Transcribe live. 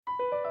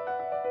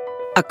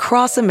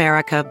Across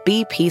America,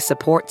 BP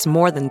supports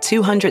more than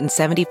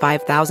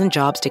 275,000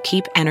 jobs to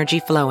keep energy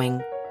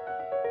flowing.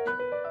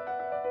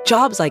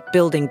 Jobs like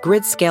building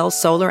grid-scale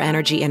solar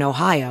energy in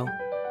Ohio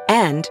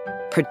and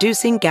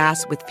producing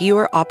gas with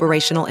fewer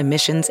operational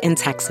emissions in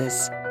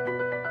Texas.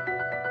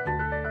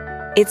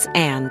 It's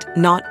and,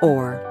 not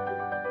or.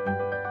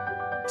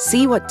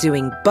 See what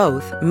doing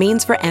both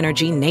means for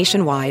energy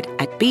nationwide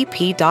at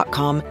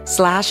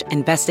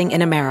bp.com/investing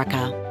in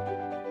America.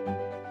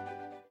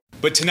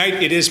 But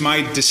tonight it is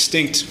my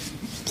distinct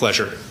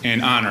pleasure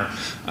and honor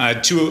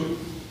to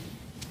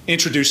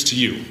introduce to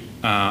you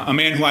a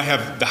man who I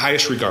have the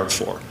highest regard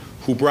for,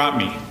 who brought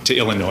me to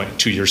Illinois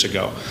 2 years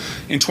ago.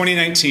 In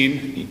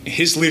 2019,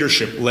 his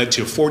leadership led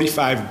to a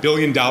 $45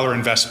 billion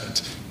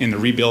investment in the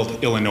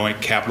Rebuild Illinois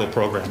Capital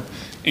Program,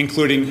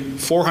 including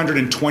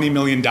 $420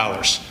 million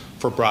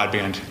for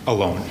broadband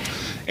alone.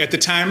 At the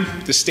time,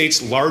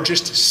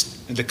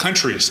 the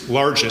country's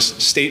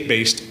largest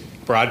state-based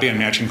broadband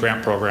matching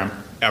grant program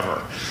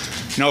ever.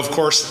 Now, of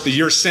course, the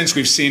years since,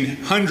 we've seen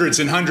hundreds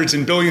and hundreds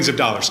and billions of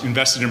dollars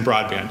invested in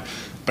broadband,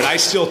 but I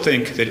still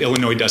think that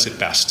Illinois does it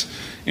best.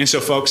 And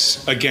so,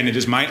 folks, again, it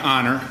is my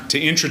honor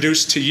to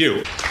introduce to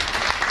you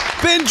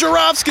Ben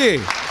Joravsky.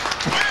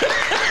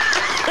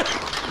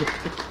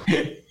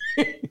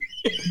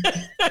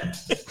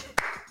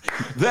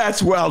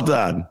 That's well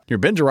done. Your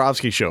Ben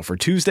Joravsky Show for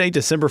Tuesday,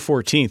 December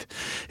 14th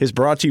is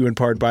brought to you in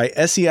part by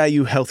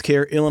SEIU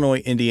Healthcare, Illinois,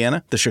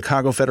 Indiana, the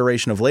Chicago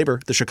Federation of Labor,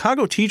 the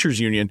Chicago Teachers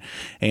Union,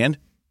 and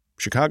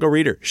Chicago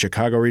Reader,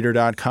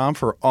 chicagoreader.com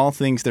for all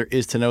things there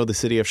is to know the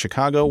city of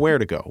Chicago, where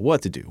to go,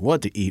 what to do,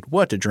 what to eat,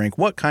 what to drink,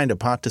 what kind of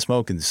pot to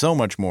smoke, and so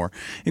much more,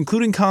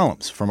 including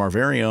columns from our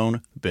very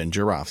own Ben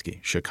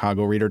Joravsky.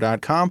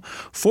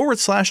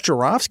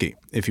 chicagoreader.com/Joravsky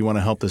if you want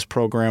to help this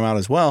program out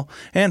as well.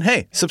 And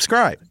hey,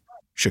 subscribe.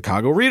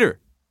 Chicago Reader.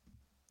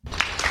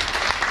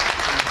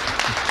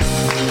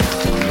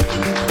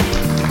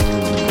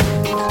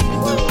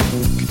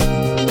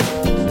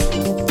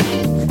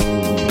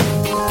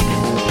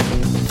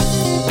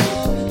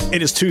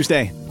 It is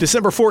Tuesday,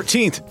 December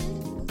 14th,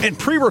 and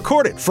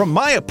pre-recorded from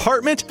my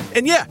apartment.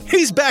 And yeah,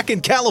 he's back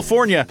in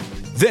California.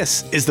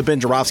 This is the Ben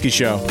Joravsky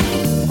Show.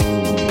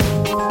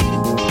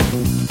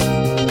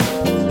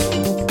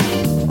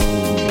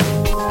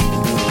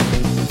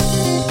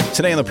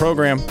 Today on the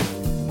program,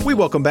 we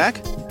welcome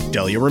back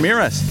Delia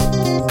Ramirez.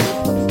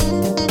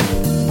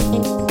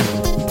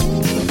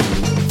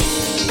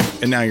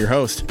 And now your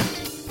host,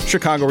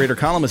 Chicago Reader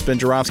columnist Ben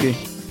Joravsky.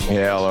 Hey,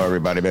 hello,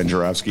 everybody. Ben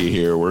Joravsky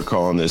here. We're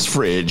calling this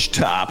Fridge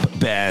Top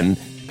Ben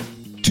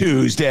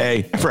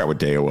Tuesday. I forgot what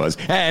day it was.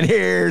 And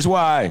here's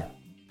why.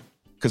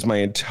 Because my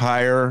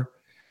entire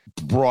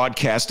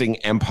broadcasting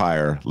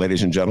empire,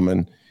 ladies and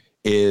gentlemen,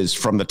 is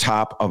from the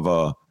top of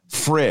a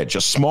fridge,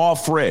 a small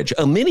fridge,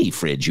 a mini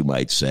fridge, you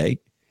might say,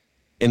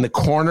 in the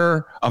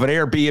corner of an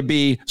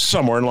Airbnb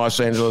somewhere in Los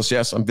Angeles.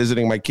 Yes, I'm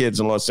visiting my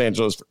kids in Los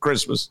Angeles for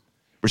Christmas.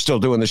 We're still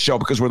doing the show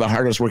because we're the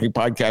hardest working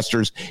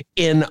podcasters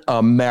in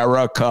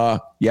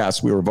America.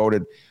 Yes, we were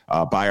voted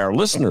by our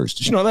listeners.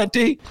 Did you know that,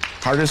 D?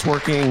 Hardest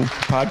working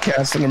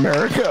podcast in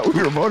America.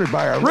 We were voted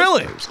by our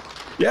listeners.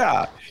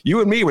 Yeah.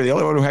 You and me were the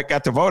only one who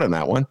got to vote on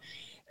that one.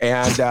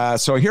 And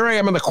so here I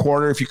am in the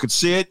corner. If you could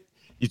see it,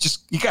 you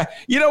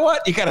know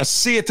what? You got to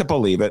see it to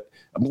believe it.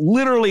 I'm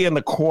literally in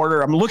the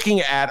corner. I'm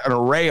looking at an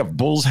array of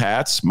Bulls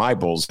hats, my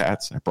Bulls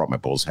hats. I brought my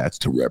Bulls hats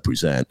to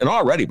represent. And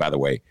already, by the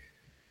way,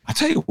 I'll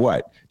tell you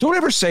what, don't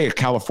ever say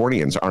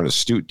Californians aren't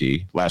astute,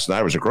 D. Last night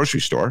I was at a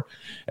grocery store,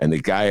 and the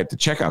guy at the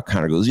checkout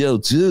counter goes, "Yo,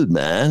 dude,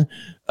 man,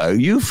 are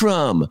you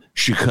from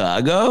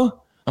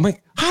Chicago?" I'm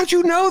like, "How'd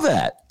you know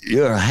that?"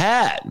 "Your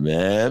hat,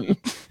 man."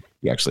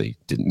 He actually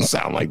didn't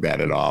sound like that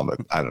at all,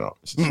 but I don't know.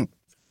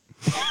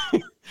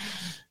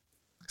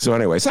 So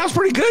anyway, sounds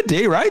pretty good,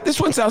 D, right? This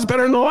one sounds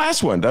better than the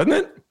last one, doesn't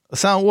it?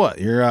 Sound what?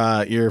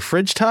 Your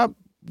fridge top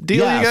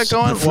deal you got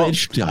going?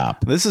 Fridge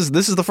top. This is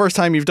the first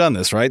time you've done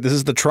this, right? This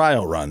is the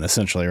trial run,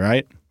 essentially,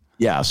 right?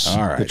 Yes.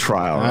 All right. The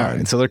trial run.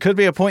 Right. So there could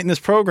be a point in this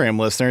program,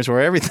 listeners,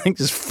 where everything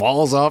just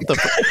falls off the.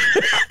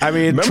 I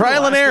mean,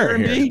 trial and error.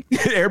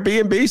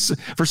 Airbnb,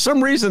 for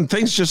some reason,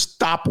 things just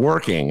stop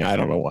working. I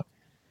don't know what.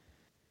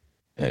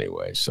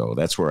 Anyway, so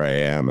that's where I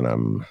am, and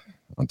I'm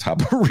on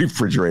top of a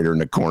refrigerator in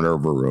the corner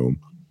of a room.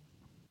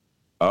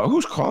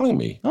 Who's calling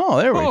me? Oh,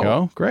 there we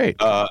go. Great.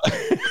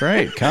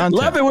 Great content.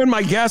 Love it when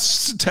my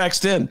guests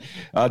text in.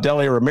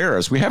 Delia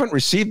Ramirez. We haven't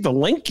received the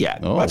link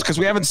yet. Oh. That's because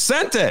we haven't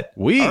sent it.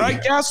 All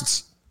right,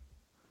 guests.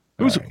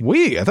 Who's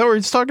we? I thought we were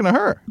just talking to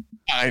her.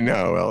 I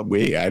know.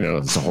 Well, I know.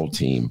 It's the whole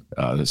team.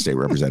 The state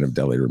representative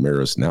Delia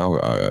Ramirez now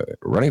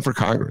running for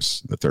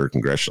Congress, the 3rd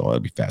Congressional.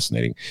 That'll be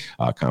fascinating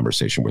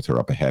conversation with her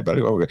up ahead. But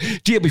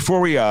Dia,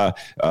 before we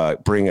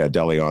bring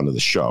Delia onto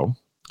the show,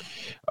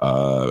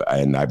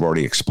 and I've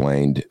already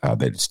explained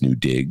that it's new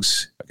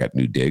digs. I got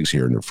new digs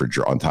here in the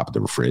refrigerator, on top of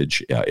the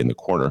fridge in the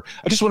corner.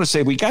 I just want to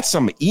say we got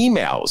some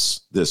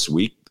emails this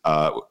week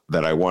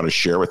that I want to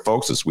share with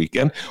folks this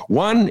weekend.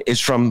 One is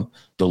from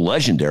the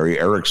legendary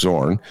Eric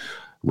Zorn,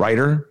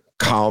 writer,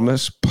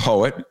 columnist,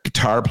 poet,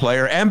 guitar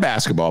player, and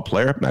basketball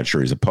player. I'm not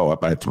sure he's a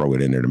poet, but I throw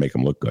it in there to make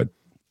him look good.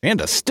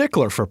 And a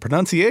stickler for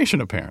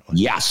pronunciation,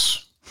 apparently.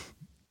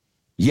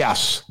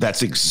 Yes,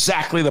 that's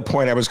exactly the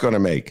point I was going to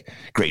make.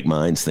 Great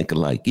minds think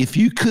alike. If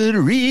you could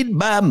read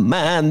my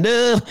mind.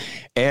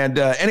 And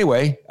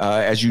anyway,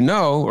 as you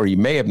know, or you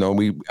may have known,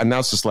 we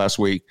announced this last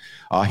week.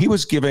 He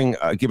was given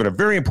a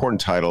very important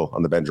title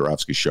on the Ben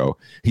Joravsky Show.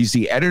 He's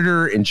the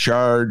editor in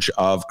charge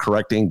of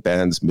correcting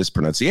Ben's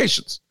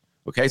mispronunciations.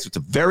 Okay, so it's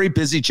a very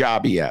busy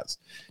job he has.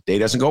 Day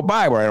doesn't go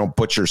by where I don't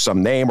butcher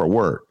some name or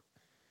word.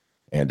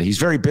 And he's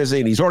very busy,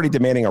 and he's already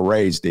demanding a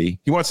raise, D.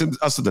 He wants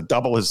us to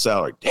double his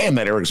salary. Damn,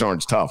 that Eric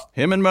Zorn's tough.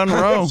 Him and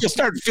Monroe. You'll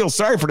start to feel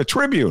sorry for the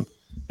Tribune.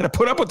 And I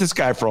put up with this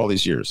guy for all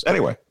these years.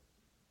 Anyway,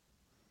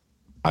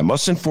 I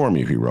must inform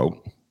you, he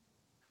wrote,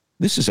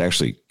 this is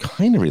actually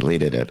kind of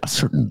related at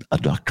a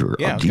Dr.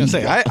 Yeah, I was going to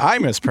say, I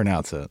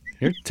mispronounce it.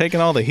 You're taking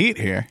all the heat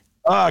here.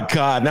 Oh,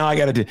 God, now I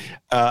got to do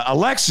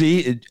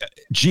Alexei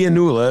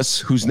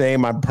Giannoulis, whose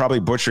name I'm probably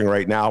butchering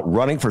right now,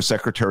 running for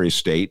Secretary of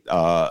State,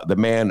 the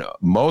man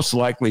most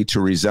likely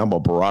to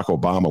resemble Barack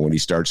Obama when he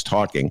starts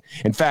talking.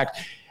 In fact,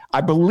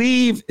 I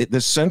believe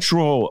the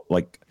central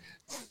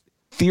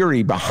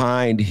theory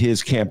behind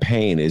his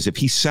campaign is if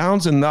he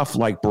sounds enough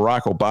like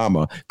Barack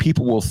Obama,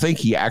 people will think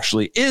he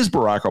actually is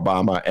Barack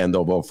Obama and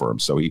they'll vote for him.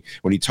 So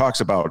when he talks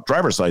about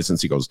driver's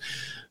license, he goes,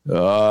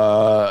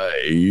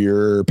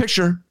 your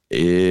picture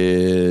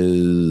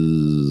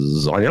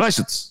is on your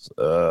license.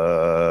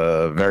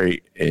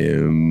 Very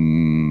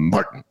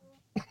important.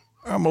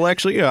 Well,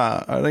 actually,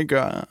 I think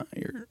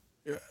you're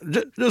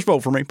just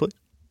vote for me, please.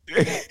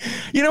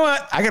 You know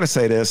what? I got to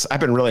say this. I've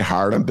been really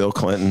hard on Bill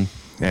Clinton,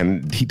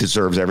 and he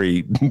deserves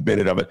every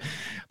minute of it.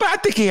 But I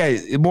think he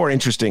has a more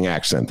interesting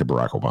accent than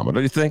Barack Obama.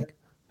 Don't you think?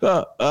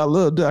 I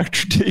love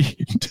Dr. T.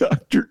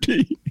 Dr.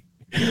 T.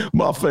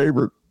 My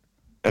favorite.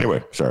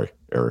 Anyway, sorry,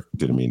 Eric.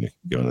 Didn't mean to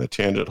go on a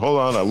tangent. Hold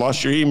on. I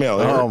lost your email,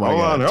 Eric. Oh, my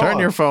God. Turn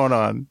your phone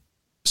on.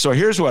 So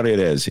here's what it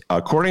is.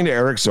 According to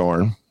Eric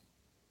Zorn,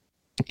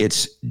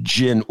 it's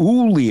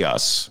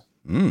Giannoulias,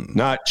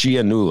 not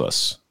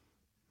Giannoulis.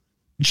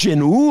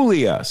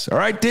 Giannoulias. All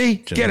right, D?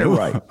 Get it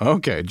right.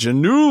 Okay,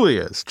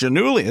 Giannoulias.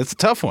 Giannoulias. It's a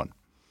tough one.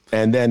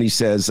 And then he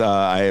says,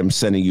 I am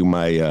sending you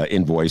my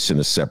invoice in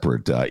a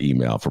separate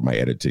email for my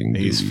editing.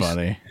 He's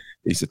funny.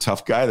 He's a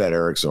tough guy, that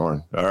Eric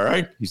Zorn. All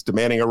right. He's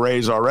demanding a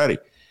raise already.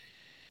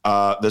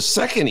 The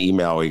second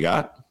email we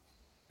got,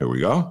 here we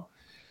go,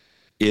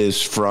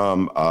 is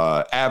from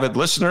avid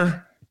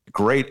listener,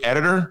 great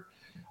editor,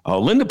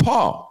 Linda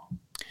Paul.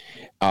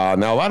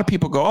 Now, a lot of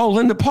people go, oh,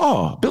 Linda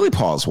Paul, Billy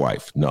Paul's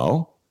wife.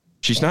 No,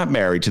 she's not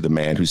married to the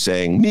man who's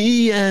saying,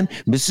 me and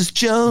Mrs.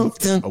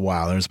 Johnson. Oh,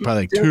 wow, there's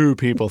probably two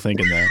people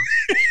thinking that.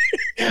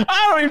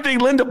 I don't even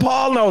think Linda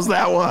Paul knows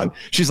that one.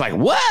 She's like,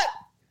 what?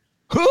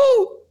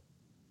 Who?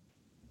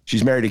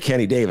 She's married to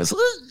Kenny Davis.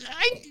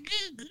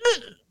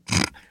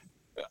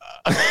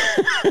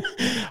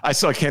 I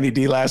saw Kenny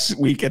D last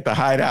week at the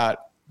Hideout.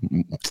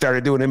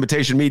 Started doing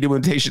imitation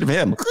of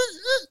him.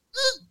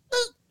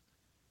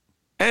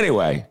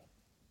 Anyway,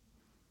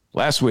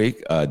 last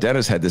week,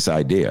 Dennis had this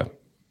idea.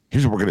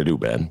 Here's what we're going to do,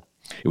 Ben.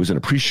 It was in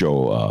a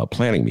pre-show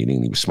planning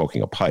meeting. He was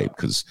smoking a pipe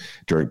because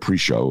during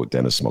pre-show,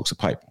 Dennis smokes a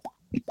pipe.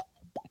 Because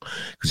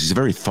he's a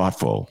very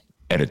thoughtful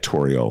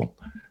editorial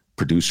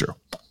producer.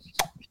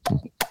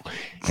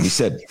 And he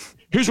said,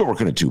 here's what we're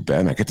going to do,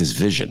 Ben. I got this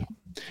vision.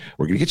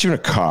 We're going to get you in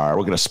a car.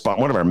 We're going to spot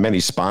one of our many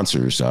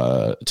sponsors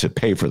to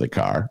pay for the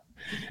car.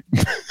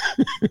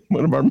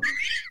 One of our...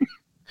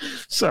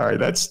 Sorry,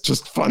 that's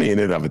just funny in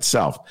and of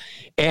itself.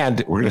 And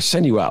we're going to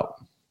send you out.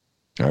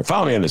 All right,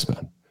 follow me on this, Ben.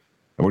 And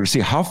we're going to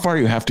see how far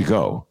you have to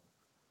go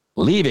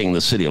leaving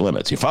the city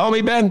limits. You follow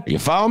me, Ben? You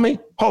follow me?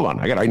 Hold on.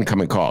 I got an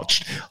incoming call.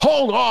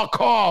 Hold all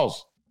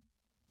calls.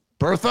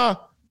 Bertha?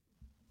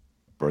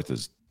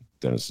 Bertha's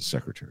Dennis's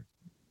secretary.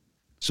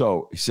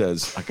 So he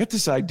says, I got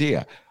this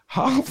idea.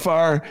 How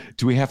far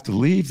do we have to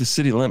leave the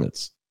city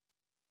limits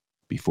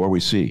before we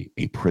see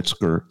a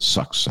Pritzker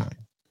sucks sign?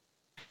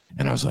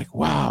 And I was like,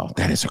 wow,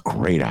 that is a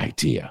great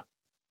idea.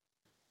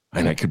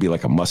 And it could be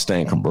like a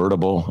Mustang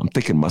convertible. I'm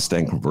thinking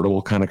Mustang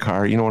convertible kind of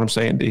car. You know what I'm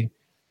saying, D?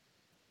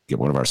 Get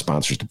one of our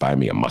sponsors to buy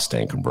me a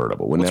Mustang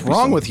convertible. What's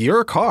wrong with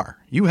your car?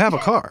 You have a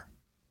car.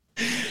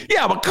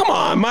 Yeah, but come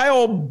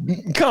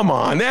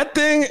on, that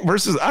thing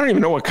versus, I don't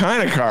even know what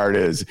kind of car it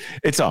is.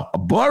 It's a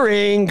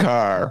boring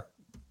car.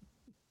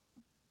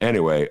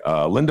 Anyway,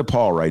 Linda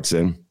Paul writes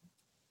in,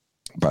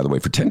 by the way,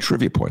 for 10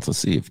 trivia points. Let's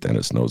see if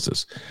Dennis knows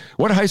this.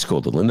 What high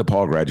school did Linda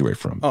Paul graduate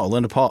from? Oh,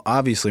 Linda Paul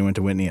obviously went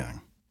to Whitney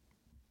Young.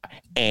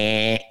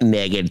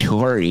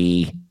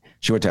 Negatory.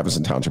 She went to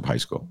Evanston Township High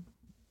School.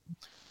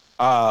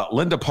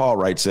 Linda Paul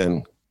writes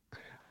in,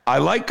 I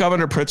like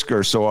Governor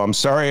Pritzker, so I'm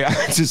sorry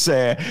to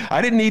say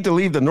I didn't need to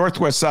leave the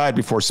Northwest Side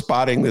before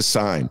spotting this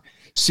sign.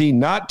 See,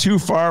 not too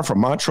far from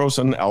Montrose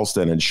and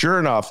Elston. And sure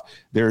enough,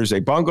 there's a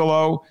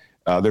bungalow.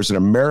 There's an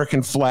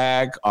American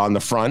flag on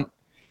the front.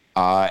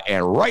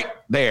 And right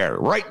there,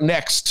 right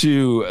next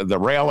to the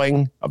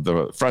railing of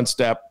the front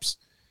steps,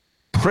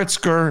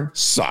 Pritzker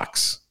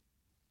sucks.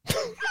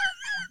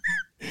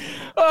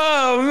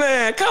 Oh,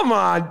 man. Come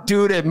on,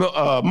 dude at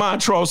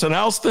Montrose and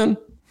Elston.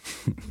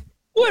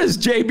 What has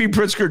J.B.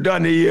 Pritzker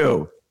done to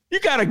you? You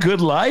got a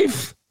good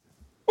life?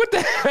 What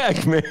the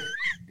heck, man?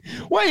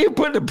 Why are you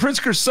putting the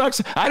Pritzker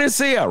sucks? I didn't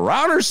see a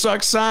Router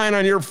sucks sign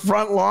on your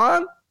front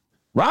lawn.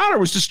 Router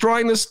was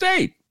destroying the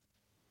state.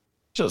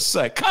 Just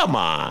say, come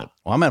on.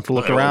 Well, I'm going to have to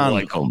look around.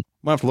 I'm going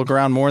to have to look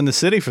around more in the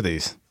city for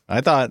these.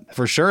 I thought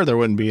for sure there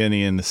wouldn't be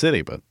any in the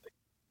city, but.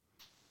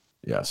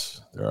 Yes,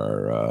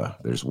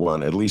 there's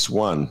one, at least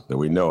one that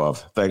we know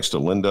of. Thanks to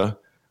Linda,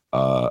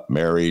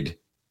 married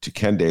to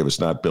Ken Davis,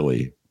 not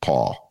Billy,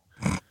 Paul,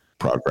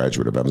 proud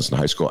graduate of Evanston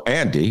High School.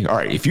 Andy, all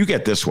right, if you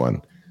get this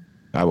one,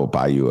 I will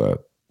buy you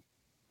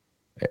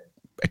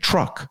a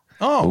truck.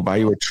 Oh, we'll buy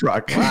you a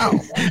truck.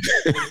 Wow.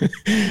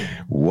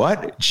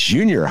 What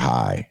junior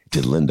high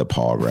did Linda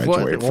Paul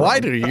graduate from? Why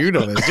do you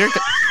know this?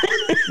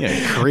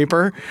 You're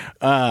creeper.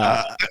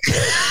 I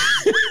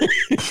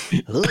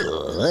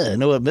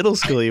know what middle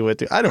school you went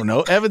to. I don't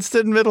know.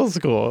 Evanston Middle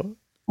School.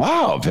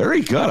 Wow,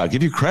 very good. I'll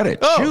give you credit.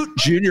 Oh. Shoot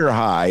junior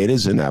high. It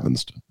is in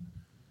Evanston.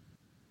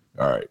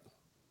 All right.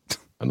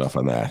 Enough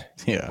on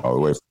that. Yeah. While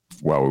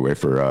we wait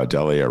for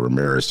Delia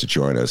Ramirez to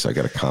join us, I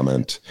got a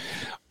comment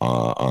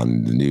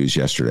on the news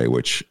yesterday,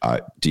 which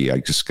I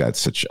just got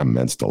such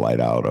immense delight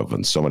out of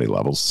on so many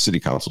levels. City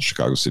Council,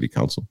 Chicago City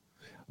Council.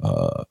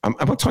 I'm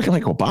talking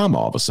like Obama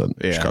all of a sudden.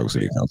 Yeah. Chicago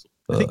City Council.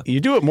 I think you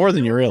do it more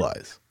than you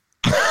realize.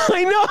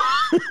 I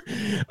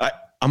know.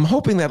 I'm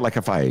hoping that like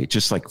if I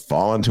just like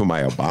fall into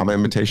my Obama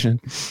imitation,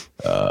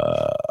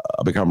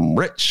 I'll become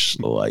rich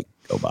like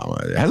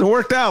Obama. It hasn't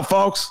worked out,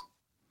 folks.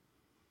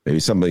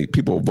 Maybe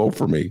people will vote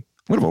for me.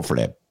 I'm going to vote for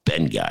that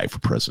Ben guy for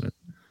president.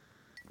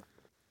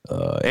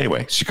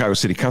 Anyway, Chicago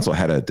City Council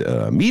had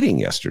a meeting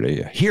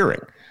yesterday, a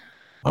hearing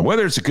on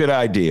whether it's a good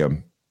idea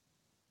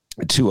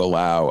to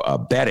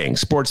allow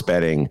sports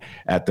betting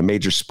at the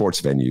major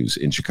sports venues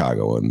in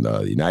Chicago, and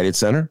the United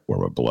Center, where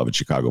my beloved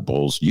Chicago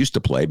Bulls used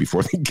to play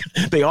before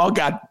they all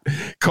got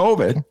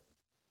COVID.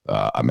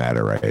 A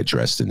matter I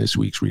addressed in this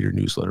week's Reader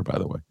newsletter, by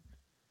the way.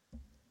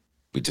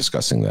 Be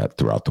discussing that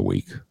throughout the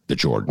week. The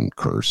Jordan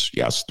curse.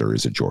 Yes, there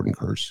is a Jordan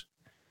curse.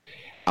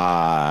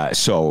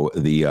 So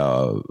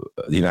the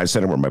United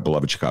Center, where my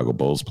beloved Chicago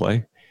Bulls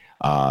play,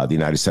 the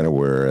United Center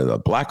where the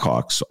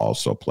Blackhawks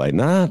also play.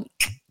 Not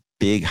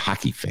big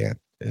hockey fan,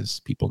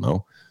 as people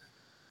know.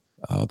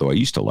 Though I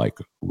used to like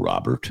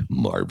Robert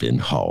Marvin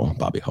Hull,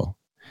 Bobby Hull.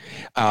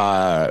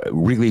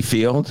 Wrigley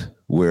Field,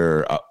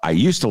 where I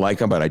used to like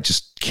them, but I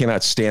just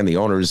cannot stand the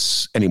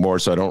owners anymore,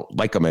 so I don't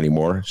like them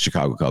anymore.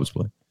 Chicago Cubs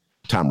play.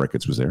 Tom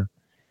Ricketts was there.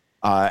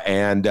 So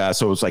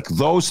it was like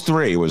those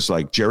three. It was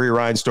like Jerry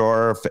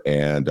Reinsdorf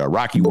and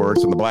Rocky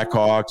Wirtz and the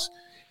Blackhawks.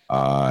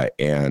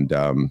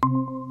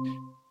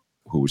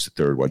 Who was the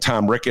third one?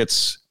 Tom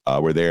Ricketts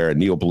were there, and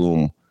Neil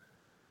Bloom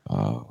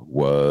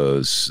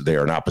was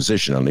there in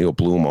opposition. Neil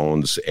Bloom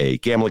owns a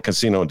gambling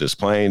casino in Des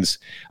Plaines.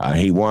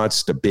 He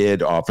wants to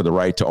bid for the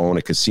right to own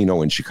a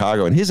casino in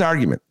Chicago. And his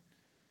argument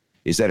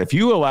is that if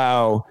you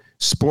allow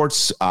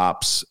sports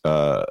ops,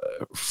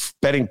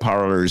 betting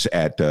parlors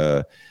at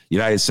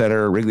United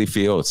Center, Wrigley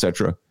Field,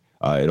 etc.,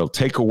 it'll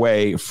take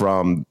away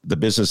from the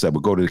business that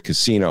would go to the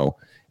casino,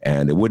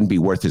 and it wouldn't be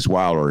worth his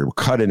while, or it would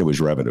cut into his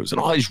revenues. And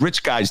all these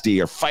rich guys,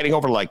 are fighting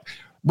over like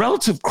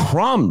relative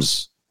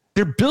crumbs.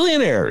 They're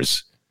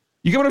billionaires.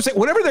 You get what I'm saying?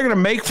 Whatever they're going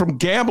to make from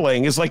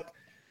gambling is like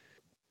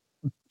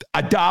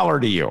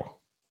 $1 to you.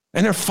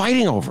 And they're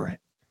fighting over it.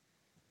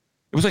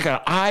 It was like an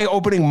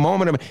eye-opening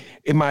moment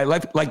in my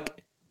life.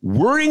 Like,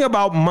 worrying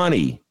about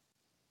money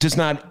does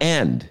not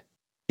end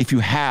if you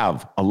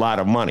have a lot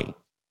of money.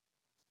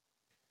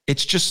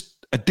 It's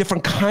just a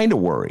different kind of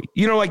worry.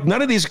 You know, like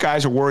none of these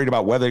guys are worried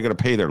about whether they're going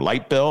to pay their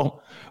light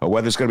bill or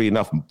whether there's going to be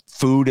enough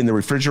food in the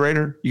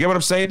refrigerator. You get what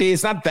I'm saying, D?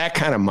 It's not that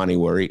kind of money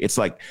worry. It's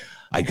like,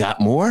 I got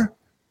more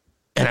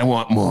and I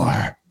want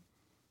more.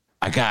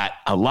 I got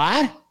a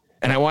lot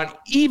and I want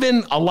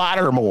even a lot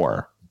or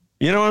more.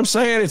 You know what I'm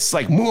saying? It's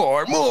like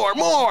more.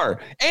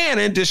 And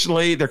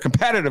additionally, they're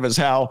competitive as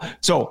hell.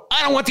 So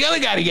I don't want the other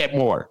guy to get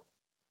more.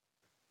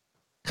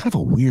 Kind of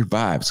a weird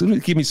vibe. So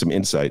give me some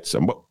insights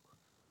on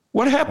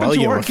what happened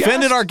to our guest. Well, you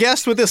offended our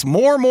guest with this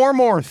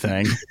more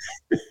thing.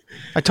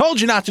 I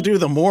told you not to do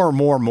the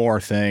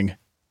more thing.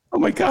 Oh,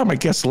 my God. My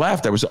guest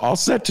laughed. I was all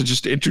set to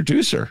just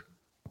introduce her.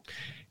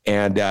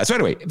 And so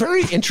anyway,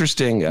 very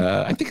interesting.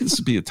 I think this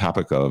would be a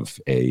topic of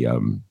a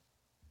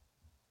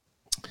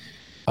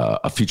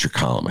feature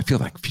column. I feel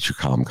like a feature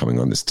column coming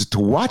on this to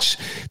watch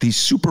these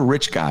super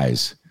rich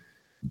guys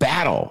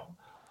battle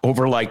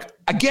over, like,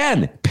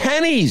 again,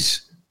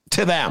 pennies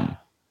to them.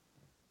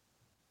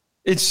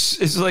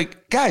 It's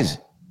like, guys,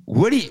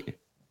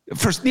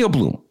 first Neil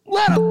Bloom,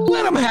 let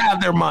them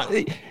have their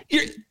money.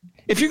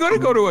 If you're going to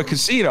go to a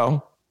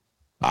casino,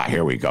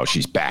 here we go.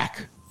 She's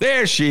back.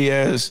 There she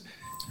is.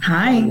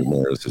 Hi.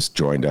 Ramirez has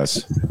joined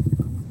us.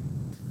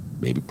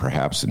 Maybe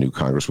perhaps a new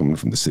congresswoman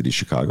from the city of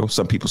Chicago.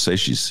 Some people say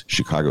she's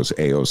Chicago's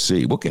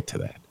AOC. We'll get to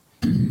that.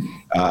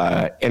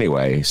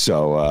 Anyway,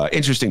 so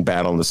interesting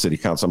battle in the city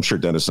council. I'm sure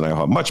Dennis and I will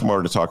have much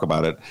more to talk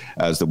about it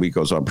as the week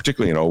goes on,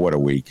 particularly in what a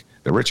week.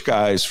 The rich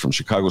guys from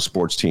Chicago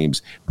sports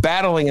teams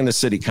battling in the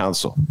city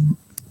council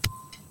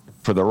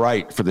for the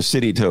right for the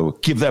city to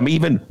give them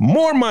even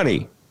more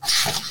money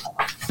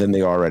than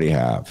they already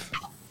have.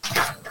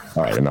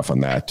 All right, enough on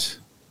that.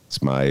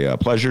 It's my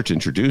pleasure to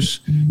introduce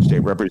State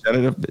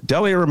Representative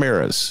Delia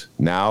Ramirez,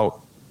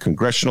 now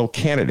congressional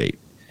candidate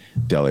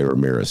Delia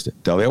Ramirez.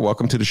 Delia,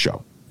 welcome to the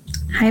show.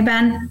 Hi,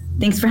 Ben.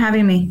 Thanks for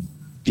having me.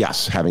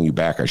 Yes, having you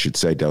back, I should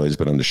say. Delia's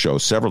been on the show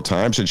several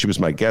times, and she was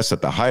my guest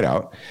at the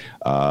Hideout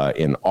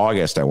in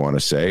August, I want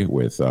to say,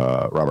 with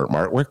Robert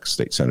Martwick,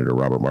 State Senator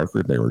Robert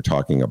Martwick. They were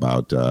talking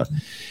about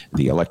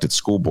the elected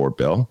school board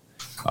bill,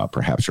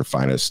 perhaps her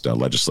finest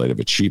legislative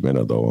achievement,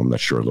 although I'm not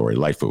sure Lori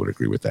Lightfoot would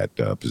agree with that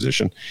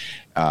position.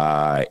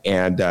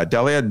 And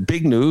Delia,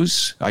 big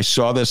news. I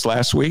saw this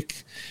last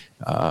week.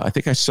 I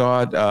think I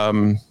saw it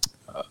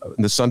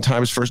in the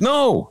Sun-Times first.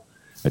 No!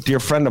 A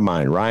dear friend of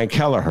mine, Ryan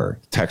Kelleher,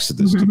 texted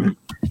this to me.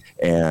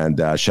 And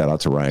shout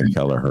out to Ryan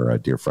Kelleher, a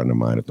dear friend of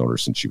mine. I've known her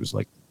since she was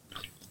like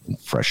in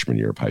freshman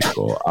year of high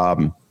school.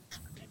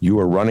 You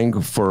are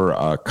running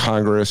for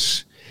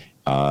Congress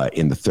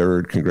in the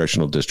 3rd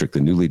Congressional District,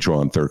 the newly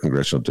drawn 3rd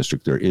Congressional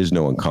District. There is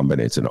no incumbent.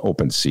 It's an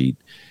open seat.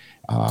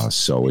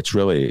 So it's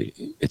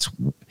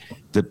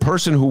the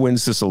person who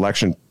wins this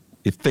election,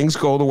 if things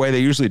go the way they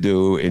usually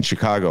do in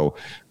Chicago,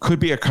 could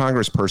be a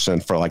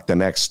congressperson for like the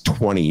next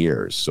 20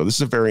 years. So this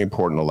is a very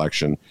important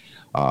election.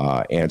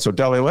 And so,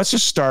 Delia, let's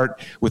just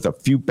start with a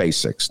few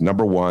basics.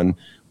 Number one,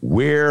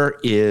 where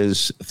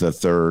is the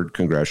 3rd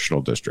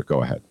Congressional District?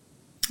 Go ahead.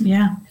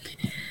 Yeah.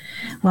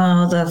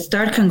 Well, the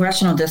 3rd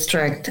Congressional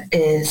District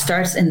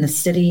starts in the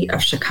city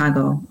of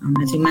Chicago.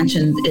 As you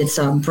mentioned, it's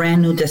a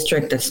brand new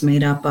district that's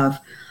made up of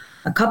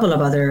a couple of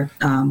other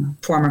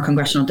former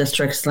congressional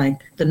districts, like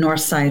the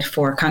north side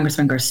for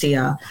Congressman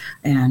Garcia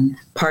and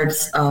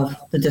parts of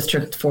the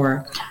district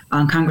for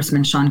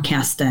Congressman Sean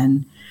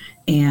Casten,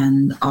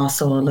 and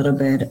also a little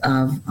bit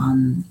of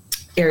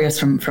areas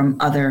from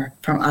other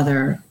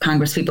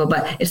Congress people.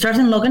 But it starts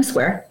in Logan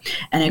Square,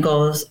 and it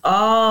goes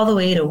all the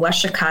way to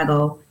West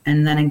Chicago,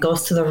 and then it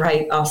goes to the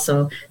right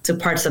also to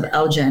parts of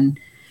Elgin.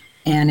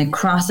 And it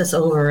crosses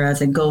over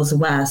as it goes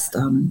west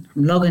from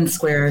Logan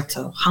Square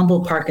to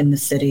Humboldt Park in the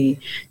city,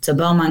 to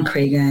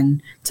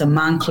Belmont-Cragen, to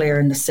Montclair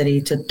in the city,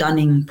 to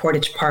Dunning,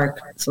 Portage Park.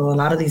 So a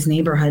lot of these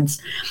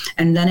neighborhoods.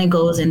 And then it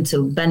goes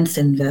into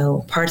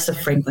Bensonville, parts of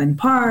Franklin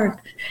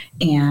Park,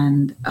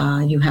 and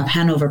you have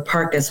Hanover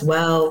Park as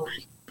well,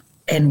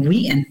 and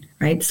Wheaton,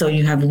 right? So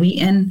you have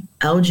Wheaton,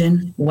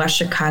 Elgin, West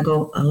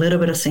Chicago, a little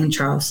bit of St.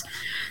 Charles.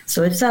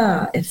 So it's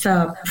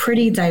a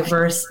pretty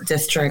diverse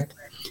district.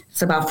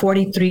 It's about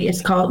 43.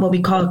 It's called what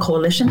we call a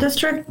coalition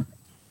district,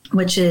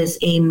 which is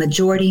a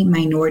majority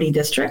minority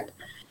district,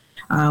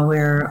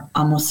 where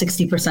almost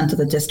 60% of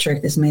the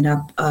district is made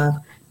up of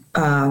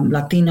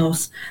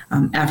Latinos,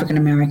 African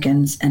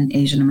Americans, and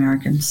Asian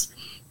Americans.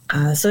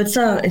 So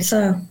it's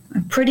a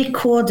pretty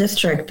cool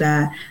district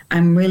that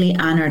I'm really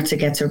honored to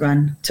get to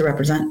run to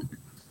represent.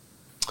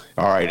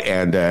 All right.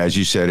 And as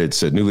you said,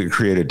 it's a newly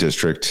created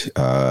district.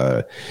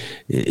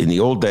 In the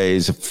old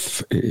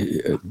days,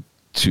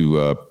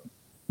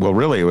 well,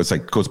 really, it was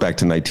goes back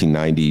to early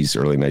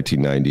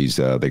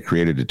 1990s. They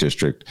created a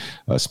district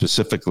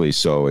specifically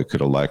so it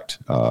could elect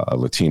a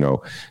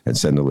Latino and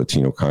send a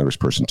Latino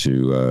congressperson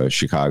to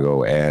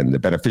Chicago. And the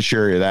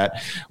beneficiary of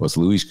that was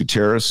Luis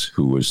Gutierrez,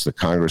 who was the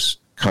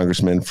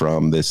congressman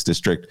from this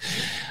district.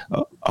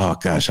 Oh,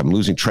 gosh, I'm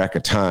losing track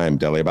of time,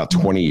 Delia, about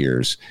 20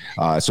 years.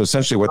 So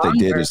essentially what they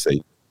did is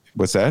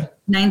what's that?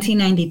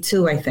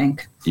 1992, I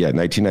think. Yeah,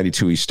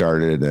 1992 he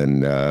started,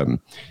 and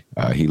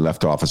he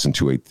left office in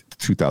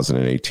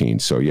 2018.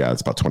 So yeah,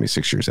 it's about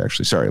 26 years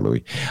actually. Sorry,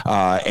 Louis.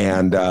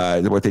 And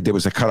what they did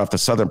was they cut off the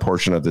southern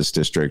portion of this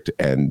district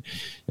and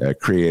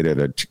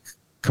created a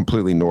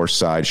completely northwest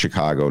side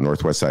Chicago,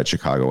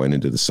 and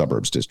into the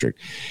suburbs district.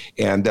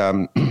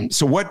 And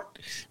so what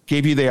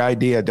gave you the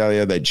idea,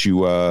 Delia, that you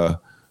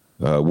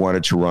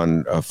wanted to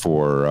run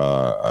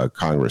for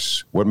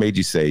Congress? What made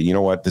you say, you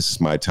know what, this is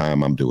my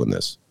time, I'm doing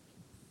this?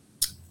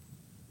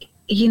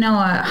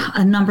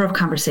 A number of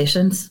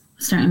conversations,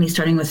 certainly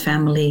starting with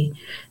family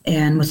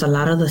and with a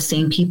lot of the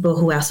same people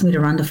who asked me to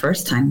run the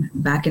first time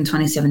back in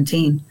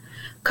 2017,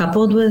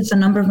 coupled with a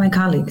number of my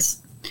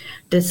colleagues.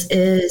 This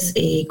is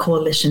a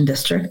coalition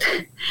district.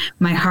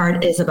 My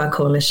heart is about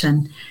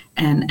coalition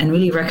and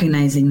really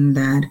recognizing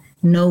that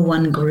no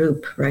one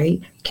group,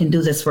 right, can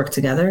do this work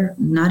together.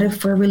 Not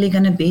if we're really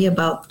going to be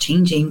about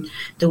changing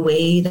the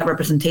way that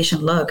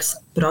representation looks,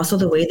 but also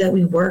the way that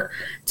we work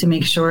to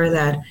make sure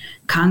that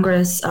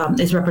Congress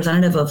is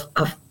representative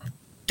of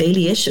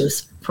daily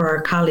issues for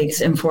our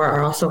colleagues and for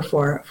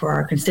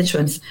our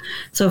constituents.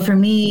 So for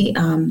me,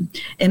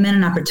 it meant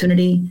an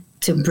opportunity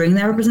to bring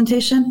that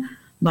representation,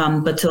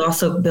 but to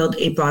also build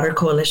a broader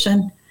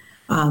coalition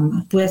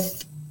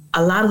with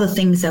a lot of the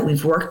things that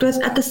we've worked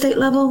with at the state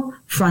level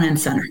front and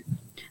center.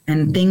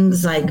 And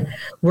things like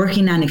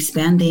working on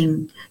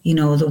expanding,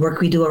 the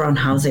work we do around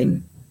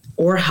housing,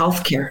 or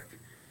healthcare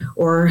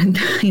or,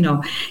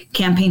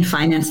 campaign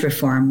finance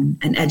reform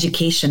and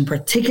education,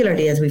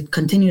 particularly as we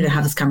continue to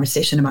have this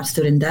conversation about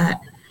student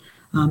debt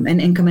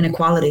and income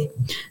inequality.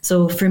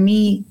 So for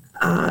me,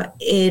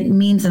 it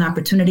means an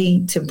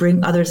opportunity to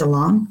bring others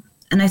along.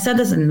 And I said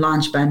this in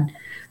launch, Ben,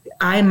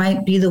 I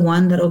might be the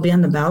one that will be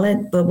on the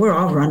ballot, but we're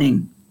all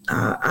running.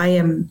 I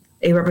am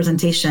a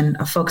representation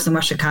of folks in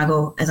West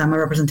Chicago as I'm a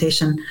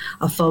representation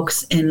of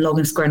folks in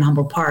Logan Square and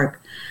Humboldt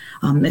Park.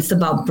 It's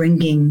about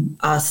bringing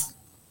us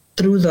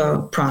through the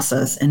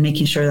process and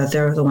making sure that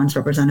they're the ones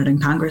represented in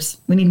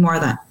Congress. We need more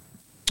of that.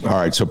 All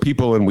right. So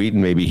people in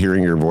Wheaton may be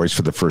hearing your voice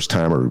for the first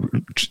time or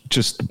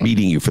just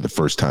meeting you for the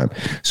first time.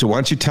 So why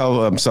don't you tell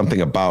them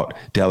something about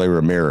Delia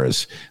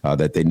Ramirez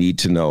that they need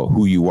to know,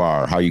 who you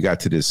are, how you got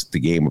to the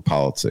game of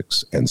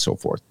politics and so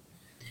forth.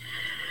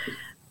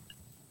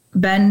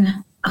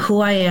 Ben,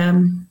 who I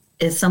am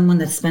is someone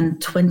that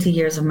spent 20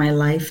 years of my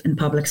life in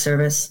public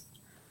service.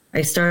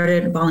 I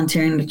started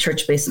volunteering in the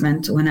church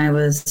basement when I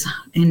was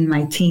in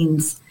my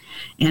teens.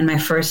 And my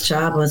first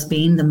job was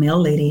being the mail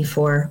lady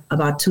for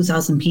about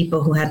 2,000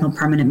 people who had no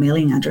permanent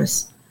mailing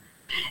address.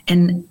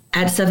 And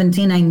at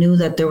 17, I knew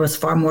that there was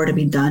far more to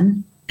be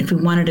done if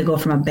we wanted to go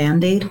from a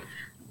Band-Aid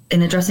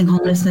in addressing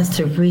homelessness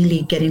to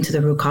really getting to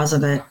the root cause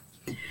of it.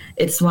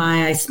 It's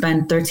why I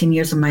spent 13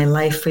 years of my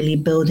life really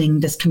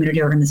building this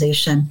community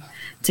organization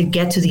to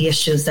get to the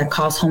issues that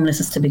cause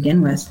homelessness to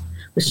begin with,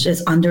 which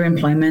is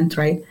underemployment,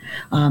 right?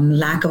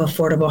 Lack of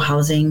affordable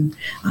housing,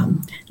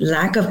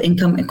 lack of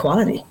income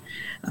equality.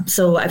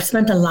 So I've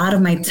spent a lot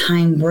of my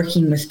time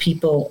working with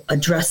people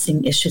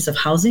addressing issues of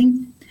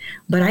housing,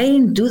 but I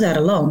didn't do that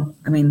alone.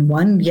 I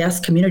mean, yes,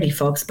 community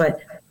folks,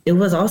 but it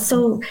was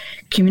also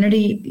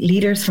community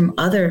leaders from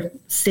other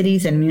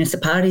cities and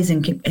municipalities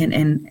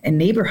and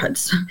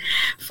neighborhoods,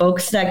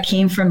 folks that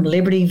came from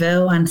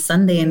Libertyville on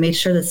Sunday and made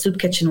sure the soup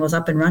kitchen was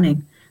up and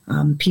running.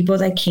 People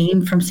that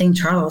came from St.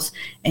 Charles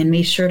and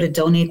made sure to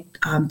donate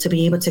to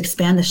be able to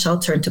expand the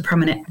shelter into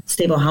permanent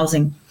stable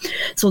housing.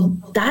 So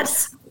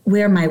that's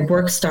where my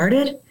work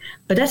started,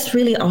 but that's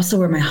really also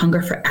where my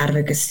hunger for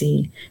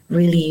advocacy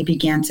really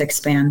began to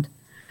expand.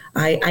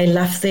 I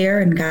left there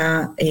and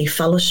got a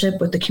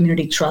fellowship with the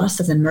Community Trust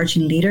as an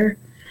emerging leader,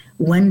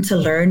 went to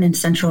learn in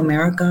Central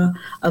America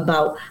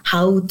about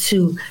how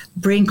to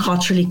bring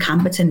culturally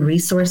competent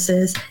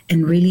resources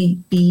and really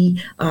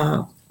be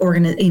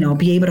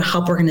able to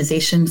help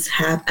organizations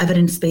have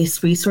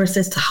evidence-based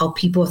resources to help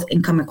people with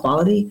income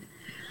equality.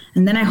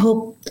 And then I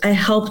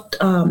helped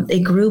a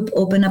group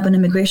open up an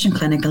immigration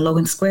clinic in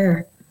Logan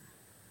Square.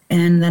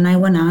 And then I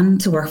went on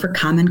to work for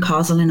Common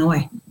Cause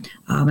Illinois,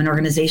 an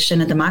organization,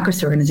 a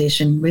democracy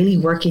organization, really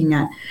working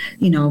at,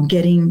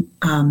 getting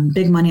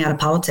big money out of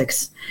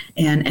politics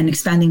and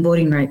expanding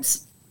voting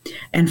rights.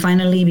 And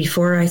finally,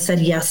 before I said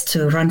yes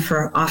to run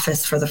for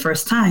office for the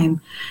first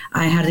time,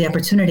 I had the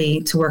opportunity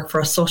to work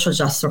for a social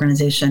justice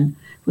organization,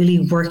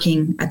 really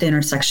working at the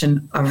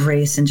intersection of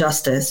race and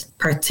justice,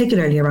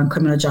 particularly around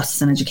criminal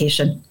justice and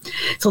education.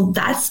 So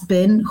that's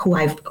been who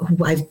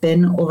I've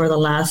been over the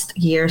last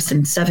year,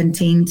 since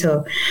 17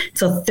 to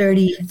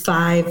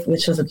 35,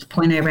 which was at the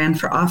point I ran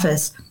for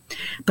office.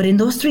 But in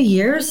those 3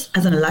 years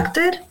as an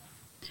elected,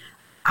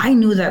 I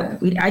knew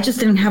that I just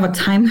didn't have a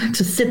time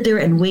to sit there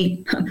and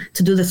wait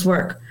to do this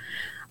work.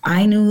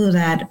 I knew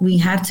that we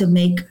had to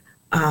make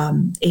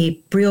a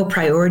real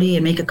priority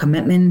and make a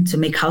commitment to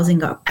make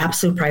housing an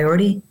absolute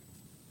priority.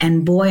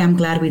 And boy, I'm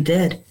glad we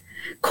did.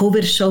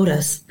 COVID showed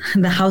us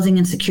the housing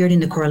insecurity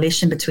and the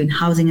correlation between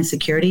housing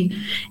insecurity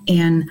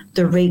and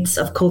the rates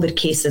of COVID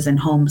cases in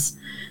homes.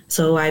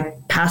 So I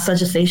passed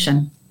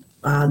legislation,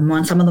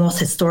 some of the most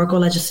historical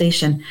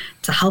legislation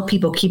to help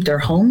people keep their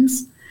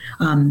homes,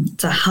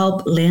 to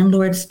help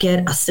landlords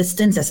get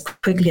assistance as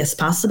quickly as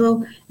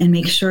possible and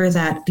make sure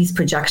that these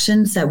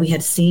projections that we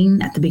had seen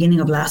at the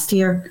beginning of last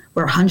year,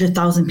 where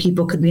 100,000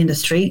 people could be in the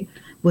street,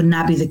 would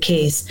not be the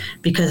case,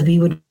 because we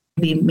would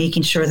be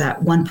making sure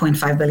that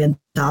 $1.5 billion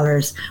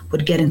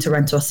would get into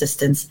rental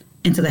assistance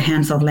into the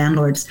hands of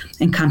landlords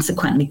and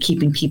consequently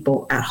keeping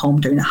people at home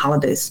during the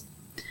holidays.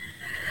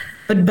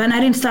 But Ben, I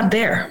didn't stop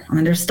there. I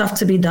mean, there's stuff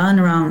to be done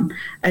around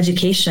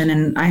education,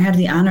 and I had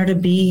the honor to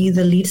be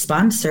the lead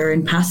sponsor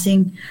in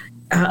passing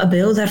a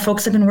bill that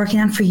folks have been working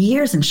on for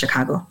years in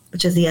Chicago,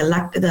 which is the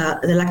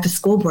elected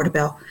school board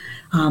bill,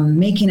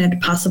 making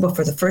it possible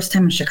for the first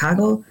time in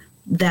Chicago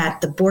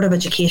that the Board of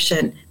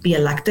Education be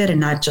elected and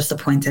not just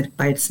appointed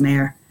by its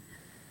mayor.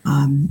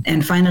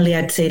 And finally,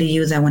 I'd say to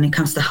you that when it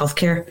comes to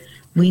healthcare,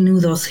 we knew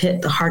those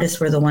hit the hardest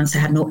were the ones that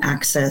had no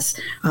access.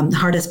 The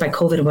hardest by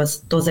COVID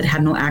was those that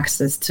had no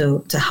access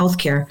to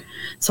healthcare.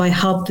 So I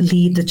helped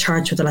lead the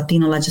charge with the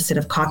Latino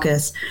Legislative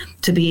Caucus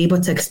to be able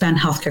to expand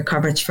healthcare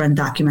coverage for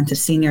undocumented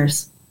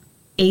seniors.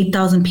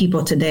 8,000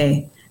 people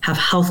today have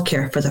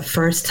healthcare for the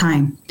first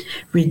time,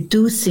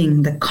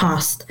 reducing the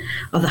cost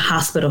of the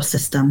hospital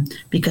system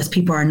because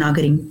people are now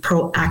getting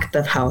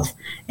proactive health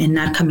and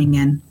not coming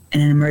in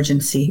an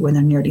emergency when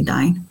they're nearly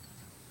dying.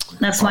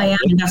 That's who I am,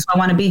 and that's who I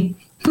want to be.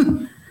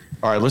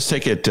 All right, let's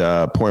take it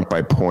point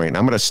by point.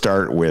 I'm going to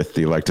start with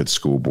the elected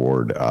school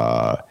board.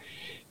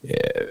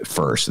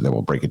 first, and then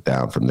we'll break it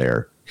down from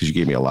there, because you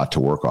gave me a lot to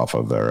work off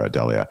of there,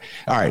 Delia.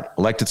 All right,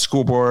 elected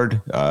school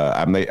board.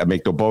 I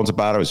make no bones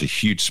about it. I was a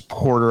huge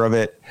supporter of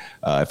it,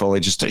 if only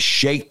just to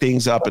shake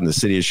things up in the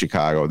city of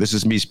Chicago. This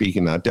is me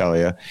speaking, not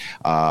Delia.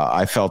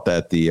 I felt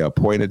that the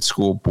appointed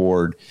school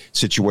board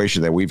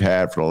situation that we've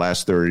had for the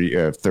last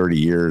 30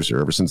 years, or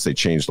ever since they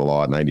changed the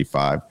law in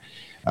 95,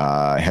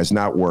 has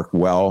not worked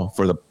well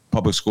for the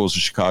public schools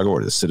of Chicago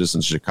or the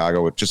citizens of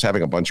Chicago. Just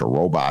having a bunch of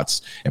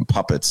robots and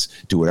puppets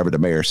do whatever the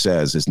mayor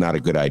says is not a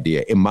good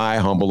idea, in my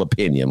humble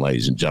opinion,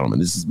 ladies and gentlemen.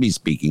 This is me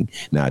speaking,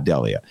 not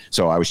Delia.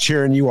 So I was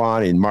cheering you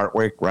on in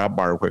Martwick, Rob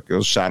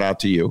Martwick, shout out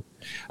to you,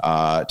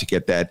 to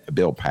get that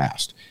bill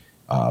passed.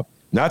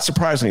 Not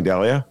surprisingly,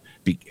 Delia,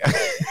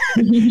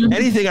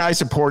 anything I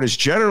support is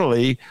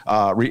generally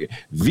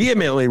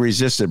vehemently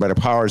resisted by the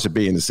powers that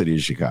be in the city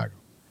of Chicago.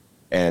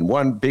 And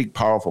one big,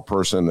 powerful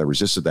person that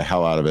resisted the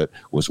hell out of it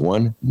was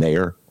one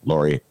Mayor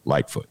Lori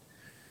Lightfoot.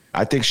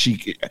 I think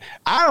she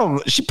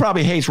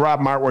probably hates Rob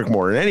Martwick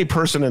more than any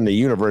person in the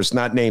universe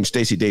not named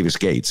Stacey Davis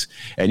Gates.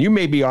 And you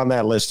may be on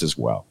that list as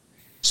well.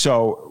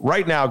 So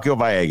right now, Gil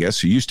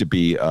Villegas, who used to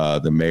be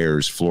the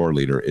mayor's floor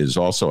leader, is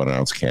also an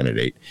announced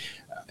candidate.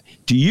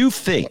 Do you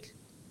think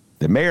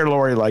that Mayor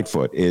Lori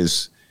Lightfoot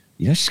is,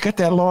 she's got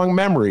that long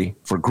memory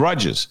for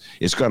grudges,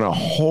 is going to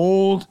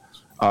hold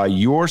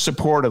your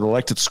support of the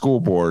elected school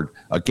board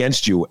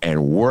against you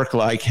and work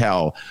like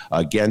hell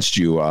against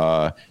you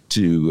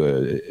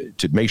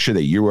to make sure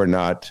that you are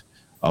not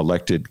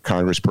elected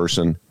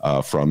congressperson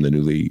from the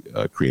newly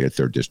created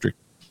 3rd District?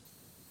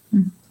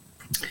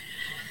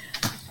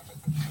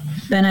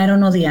 Ben, I don't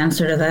know the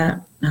answer to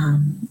that.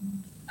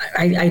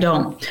 I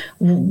don't.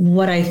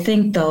 What I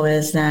think, though,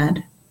 is that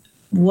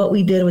what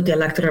we did with the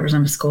elected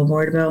representative school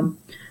board bill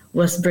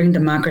was bring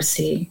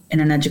democracy in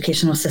an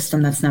educational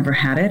system that's never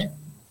had it.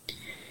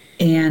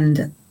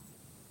 And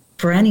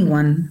for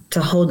anyone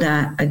to hold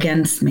that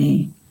against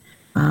me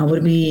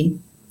would be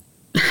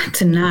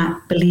to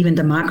not believe in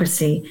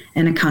democracy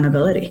and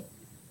accountability.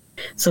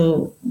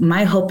 So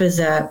my hope is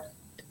that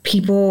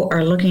people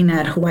are looking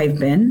at who I've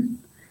been,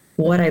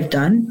 what I've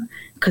done,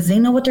 because they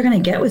know what they're going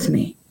to get with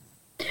me.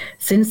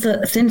 Since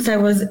I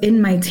was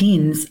in my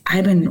teens,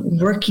 I've been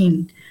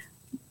working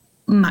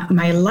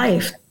my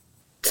life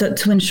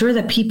to ensure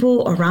that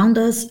people around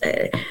us,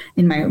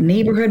 in my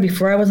neighborhood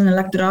before I was in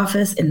elected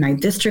office, in my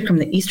district from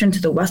the eastern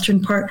to the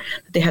western part,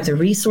 that they have the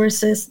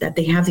resources, that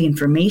they have the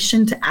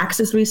information to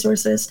access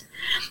resources.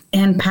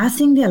 And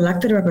passing the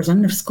elected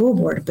representative school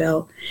board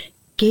bill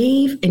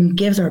gave and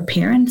gives our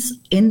parents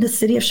in the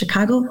city of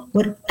Chicago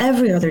what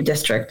every other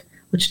district,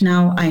 which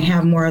now I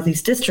have more of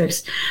these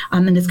districts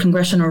in this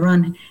congressional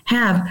run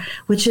have,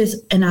 which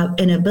is an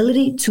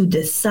ability to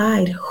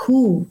decide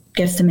who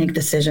gets to make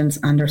decisions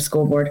on their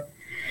school board.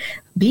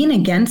 Being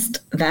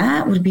against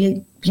that would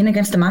be being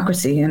against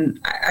democracy. And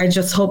I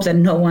just hope that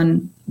no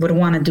one would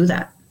want to do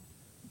that.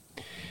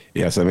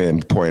 Yes, I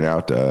mean, point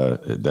out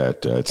that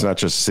it's not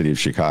just the city of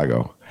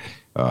Chicago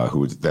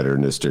that are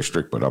in this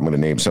district, but I'm going to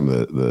name some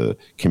of the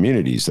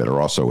communities that are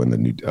also in the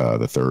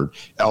 3rd.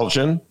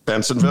 Elgin,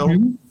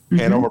 Bensonville,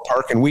 Hanover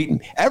Park, and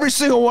Wheaton. Every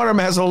single one of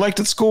them has an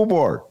elected school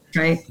board.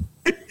 Right.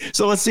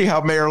 So let's see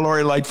how Mayor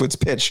Lori Lightfoot's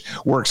pitch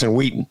works in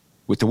Wheaton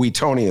with the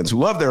Wheatonians who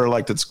love their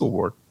elected school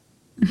board.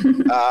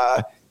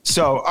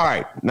 So, all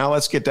right, now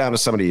let's get down to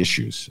some of the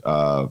issues.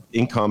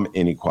 Income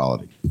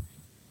inequality.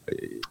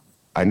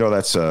 I know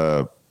that's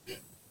a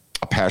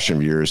passion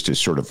of yours to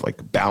sort of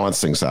like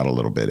balance things out a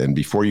little bit. And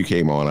before you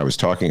came on, I was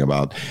talking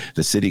about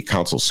the city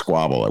council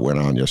squabble that went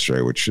on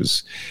yesterday, which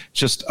is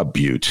just a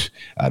beaut.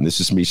 And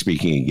this is me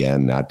speaking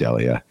again, not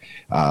Delia,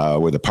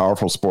 where the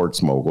powerful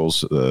sports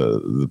moguls,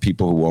 the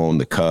people who own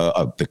the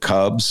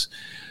Cubs,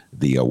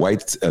 the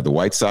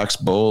White Sox,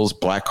 Bulls,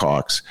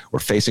 Blackhawks were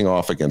facing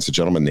off against a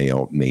gentleman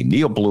named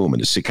Neil Bloom in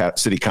the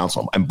city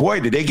council. And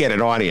boy, did they get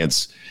an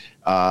audience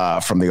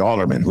from the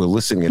aldermen who were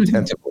listening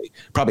attentively.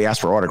 Probably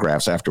asked for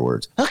autographs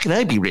afterwards. How can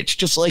I be rich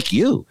just like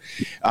you?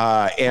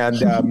 And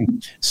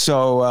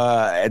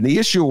the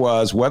issue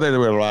was whether they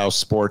would allow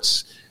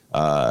sports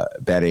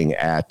betting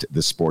at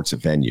the sports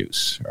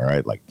venues, all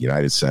right, like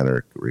United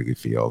Center, Wrigley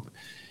Field.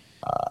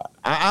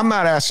 I'm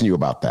not asking you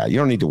about that. You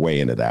don't need to weigh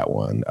into that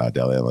one,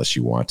 Delia, unless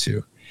you want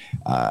to.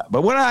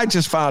 But what I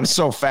just found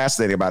so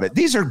fascinating about it,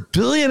 these are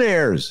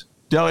billionaires,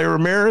 Delia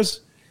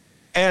Ramirez.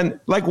 And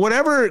like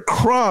whatever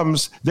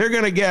crumbs they're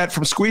going to get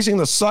from squeezing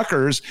the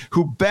suckers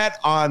who bet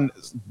on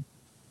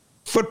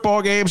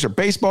football games or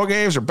baseball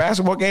games or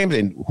basketball games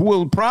and who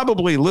will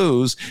probably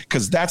lose,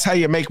 because that's how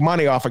you make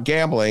money off of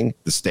gambling,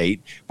 the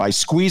state, by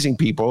squeezing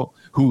people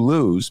who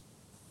lose.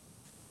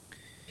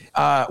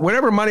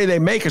 Whatever money they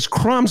make is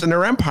crumbs in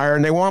their empire,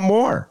 and they want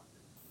more.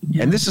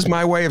 Yeah. And this is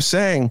my way of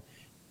saying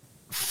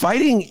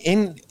fighting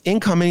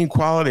income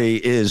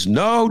inequality is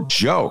no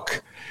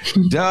joke.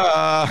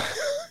 Duh.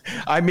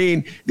 I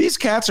mean, these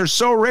cats are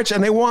so rich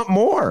and they want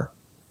more.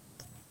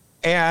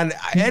 And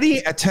any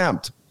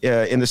attempt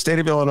in the state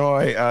of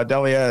Illinois,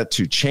 Delia,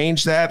 to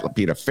change that,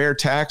 be it a fair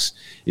tax,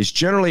 is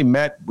generally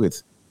met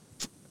with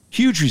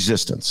huge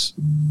resistance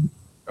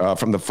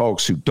from the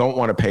folks who don't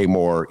want to pay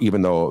more,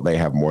 even though they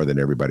have more than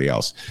everybody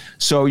else.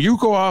 So you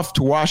go off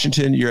to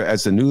Washington, you're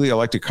as the newly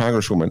elected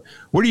Congresswoman.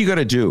 What are you going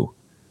to do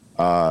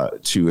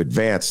to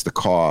advance the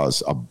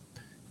cause of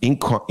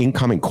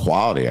income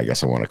equality, I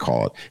guess I want to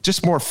call it,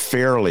 just more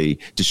fairly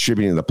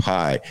distributing the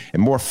pie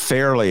and more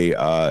fairly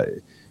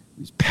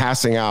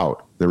passing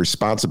out the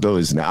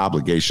responsibilities and the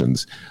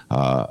obligations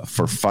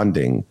for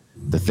funding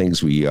the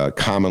things we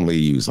commonly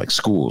use, like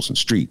schools and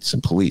streets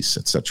and police,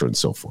 et cetera, and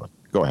so forth.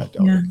 Go ahead,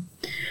 Delia.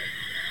 Yeah.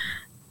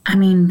 I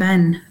mean,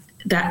 Ben,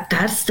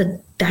 that's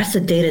the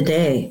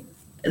day-to-day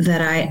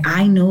that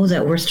I know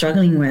that we're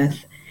struggling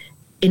with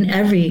in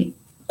every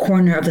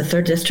corner of the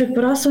 3rd District,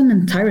 but also in the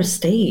entire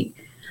state.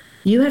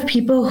 You have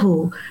people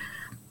who,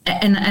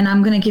 and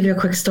I'm going to give you a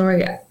quick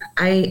story.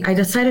 I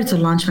decided to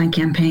launch my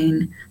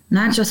campaign,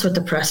 not just with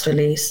the press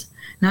release,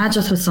 not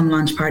just with some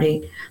lunch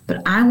party,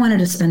 but I wanted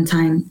to spend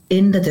time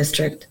in the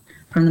district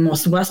from the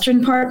most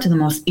western part to the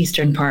most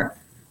eastern part.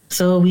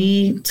 So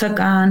we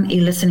took on a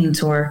listening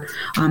tour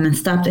and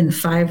stopped in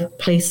 5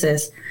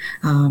 places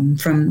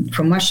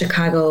from West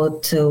Chicago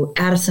to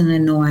Addison,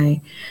 Illinois,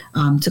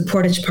 to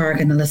Portage Park,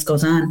 and the list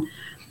goes on.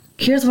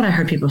 Here's what I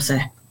heard people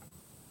say.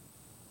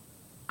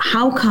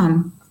 How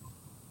come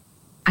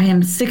I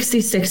am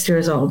 66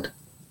 years old?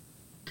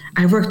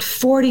 I worked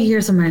 40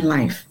 years of my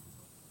life,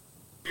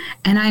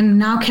 and I'm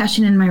now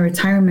cashing in my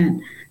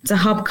retirement to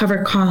help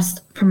cover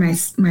costs for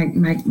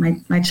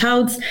my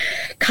child's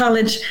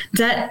college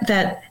debt,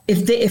 that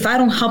if I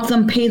don't help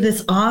them pay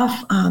this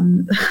off,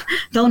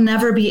 they'll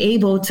never be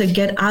able to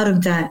get out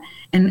of debt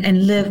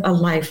and live a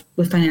life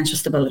with financial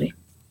stability.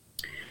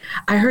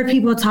 I heard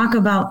people talk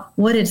about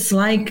what it's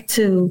like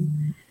to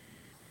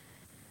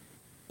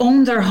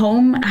own their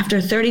home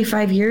after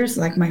 35 years,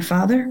 like my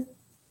father,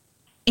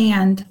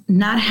 and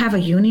not have a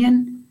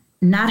union,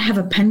 not have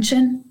a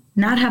pension,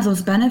 not have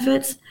those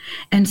benefits.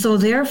 And so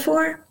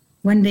therefore,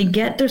 when they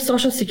get their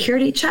Social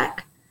Security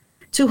check,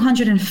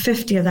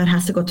 250 of that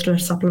has to go to their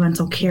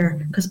supplemental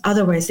care, because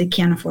otherwise they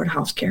can't afford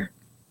health care.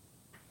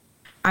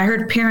 I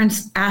heard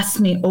parents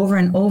ask me over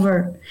and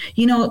over,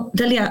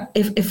 Delia,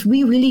 if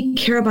we really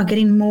care about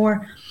getting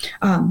more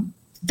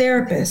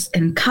therapists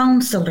and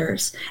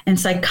counselors and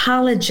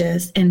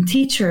psychologists and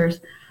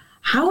teachers,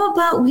 how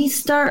about we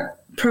start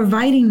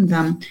providing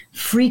them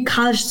free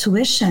college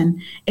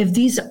tuition if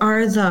these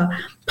are the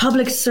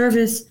public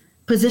service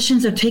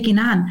positions they're taking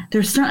on?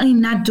 They're certainly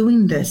not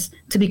doing this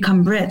to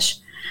become rich.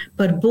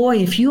 But boy,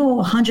 if you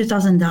owe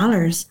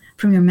 $100,000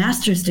 from your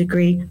master's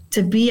degree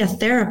to be a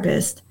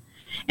therapist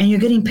and you're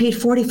getting paid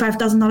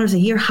 $45,000 a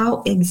year,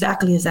 how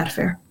exactly is that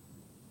fair?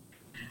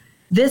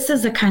 This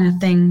is the kind of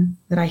thing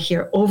that I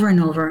hear over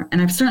and over,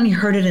 and I've certainly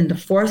heard it in the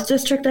 4th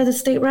District as a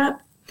state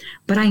rep,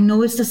 but I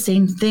know it's the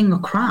same thing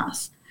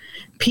across.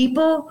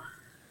 People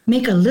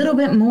make a little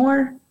bit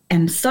more,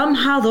 and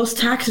somehow those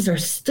taxes are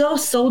still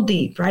so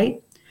deep,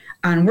 right,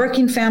 on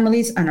working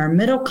families and our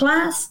middle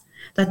class,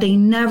 that they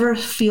never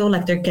feel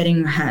like they're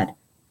getting ahead,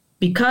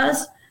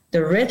 because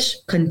the rich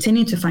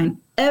continue to find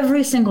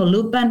every single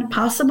loop bend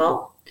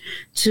possible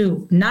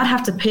to not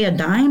have to pay a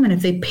dime. And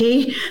if they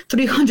pay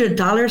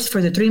 $300 for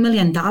the $3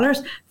 million,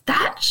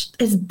 that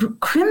is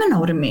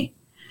criminal to me.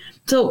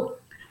 So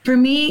for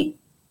me,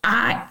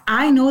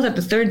 I know that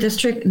the 3rd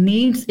District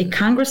needs a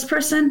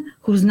congressperson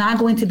who's not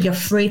going to be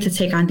afraid to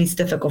take on these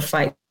difficult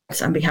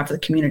fights on behalf of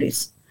the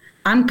communities.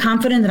 I'm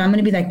confident that I'm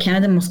going to be that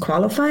candidate most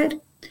qualified,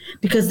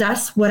 because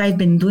that's what I've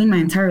been doing my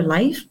entire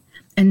life.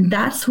 And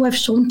that's who I've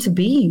shown to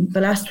be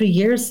the last 3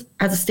 years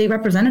as a state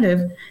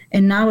representative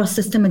and now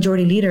assistant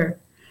majority leader.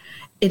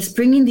 It's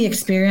bringing the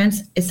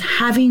experience, it's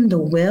having the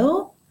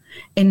will,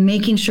 and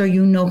making sure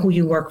you know who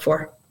you work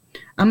for.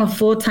 I'm a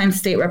full-time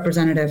state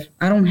representative.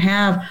 I don't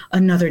have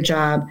another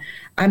job.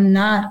 I'm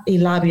not a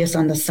lobbyist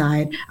on the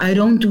side. I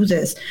don't do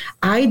this.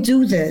 I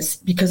do this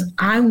because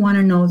I want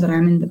to know that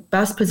I'm in the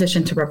best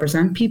position to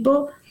represent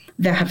people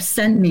that have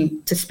sent me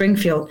to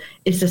Springfield.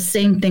 It's the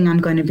same thing I'm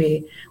going to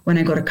be when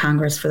I go to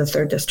Congress for the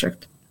 3rd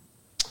District.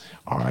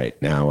 All right.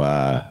 Now,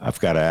 I've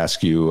got to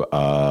ask you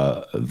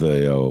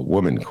the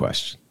woman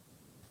question.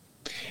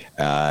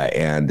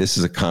 And this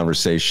is a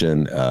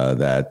conversation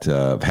that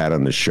I've had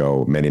on the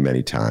show many,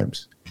 many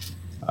times.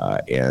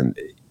 And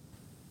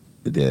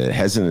the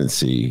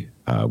hesitancy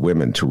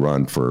women to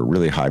run for a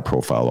really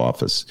high-profile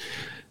office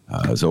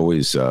is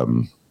always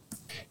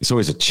it's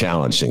always a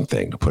challenging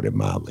thing, to put it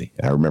mildly.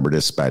 I remember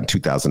this back in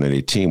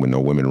 2018 when no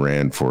women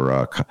ran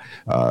for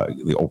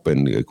the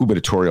open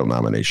gubernatorial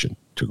nomination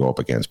to go up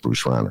against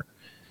Bruce Rauner.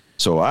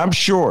 So I'm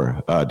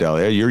sure,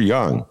 Delia, you're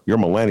young, you're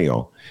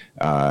millennial,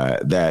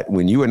 that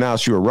when you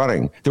announced you were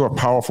running, there were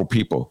powerful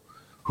people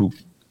who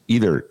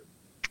either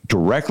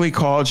directly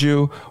called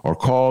you or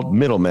called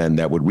middlemen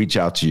that would reach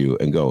out to you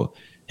and go,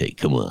 hey,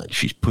 come on,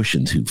 she's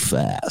pushing too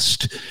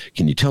fast.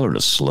 Can you tell her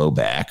to slow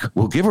back?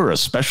 We'll give her a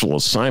special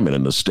assignment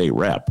in the state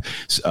rep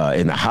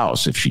in the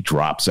House if she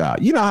drops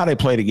out. You know how they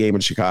play the game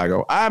in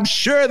Chicago? I'm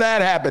sure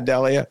that happened,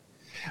 Delia.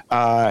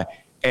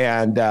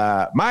 And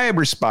my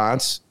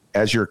response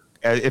as your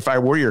if I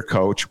were your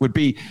coach, would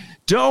be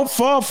don't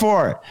fall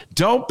for it.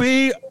 Don't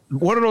be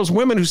one of those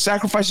women who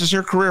sacrifices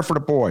her career for the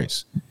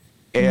boys.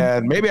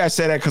 And maybe I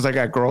say that because I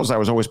got girls I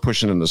was always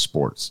pushing into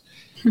sports.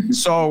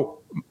 So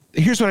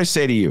here's what I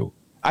say to you.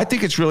 I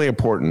think it's really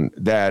important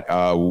that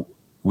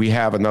we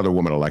have another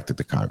woman elected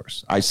to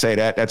Congress. I say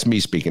that. That's me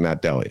speaking,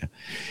 not Delia.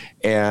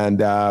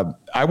 And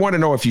I want to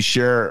know if you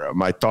share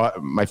my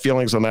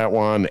feelings on that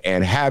one.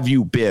 And have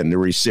you been the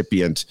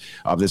recipient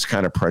of this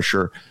kind of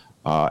pressure?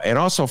 And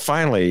also,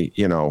 finally,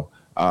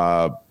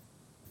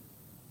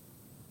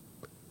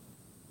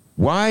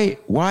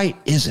 why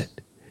is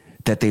it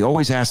that they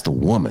always ask the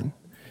woman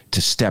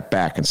to step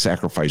back and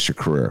sacrifice her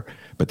career,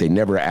 but they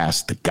never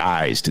ask the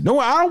guys to? No,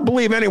 I don't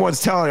believe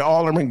anyone's telling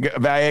Alderman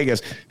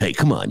Villegas, hey,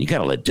 come on, you got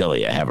to let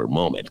Delia have her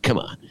moment. Come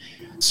on.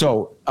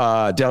 So,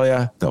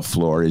 Delia, the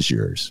floor is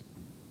yours.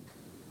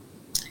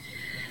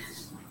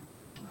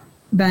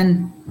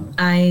 Ben,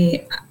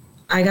 I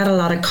got a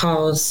lot of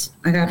calls.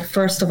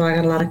 First of all, I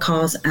got a lot of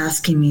calls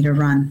asking me to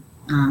run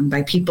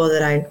by people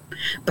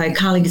by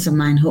colleagues of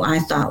mine who I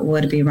thought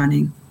would be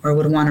running or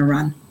would want to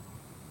run.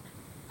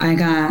 I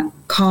got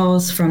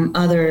calls from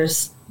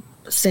others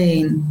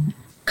saying,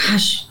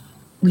 gosh,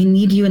 we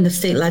need you in the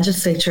state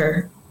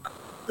legislature.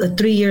 The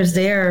 3 years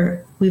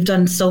there, we've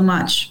done so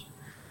much.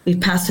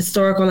 We've passed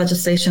historical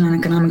legislation on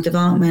economic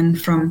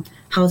development, from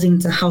housing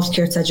to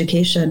healthcare to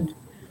education.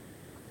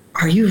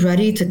 Are you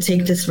ready to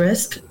take this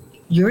risk?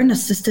 You're an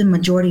assistant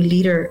majority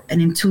leader,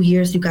 and in 2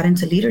 years, you got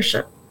into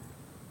leadership.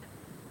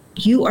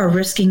 You are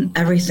risking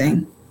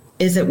everything.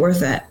 Is it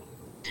worth it?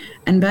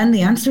 And Ben,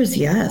 the answer is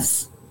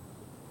yes.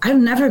 I've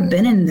never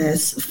been in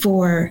this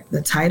for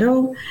the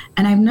title,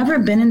 and I've never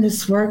been in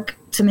this work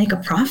to make a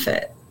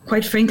profit.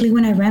 Quite frankly,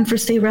 when I ran for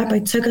state rep, I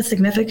took a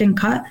significant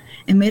cut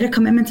and made a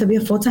commitment to be a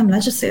full-time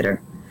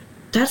legislator.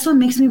 That's what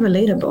makes me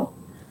relatable.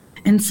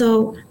 And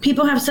so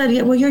people have said,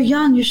 yeah, well, you're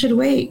young, you should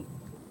wait.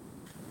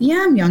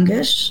 Yeah, I'm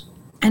youngish.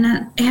 But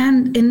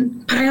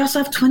I also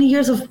have 20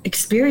 years of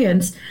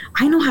experience.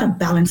 I know how to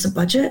balance a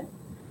budget.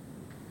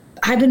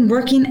 I've been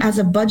working as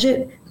a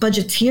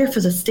budgeteer for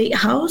the state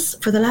house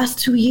for the last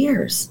 2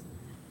 years.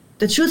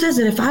 The truth is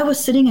that if I was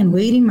sitting and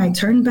waiting my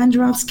turn, Ben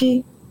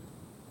Joravsky,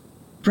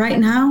 right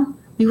now,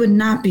 we would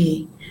not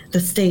be the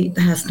state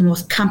that has the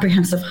most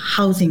comprehensive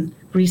housing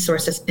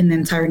resources in the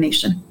entire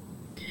nation.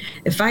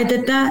 If I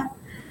did that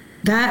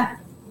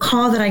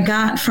call that I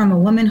got from a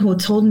woman who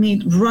told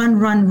me,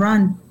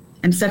 run,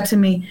 and said to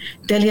me,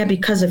 Delia,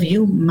 because of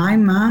you, my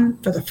mom,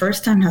 for the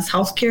first time, has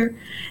health care.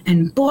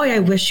 And boy, I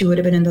wish you would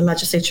have been in the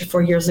legislature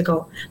 4 years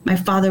ago. My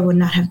father would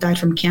not have died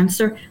from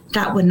cancer.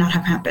 That would not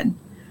have happened.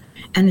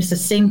 And it's the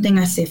same thing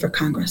I say for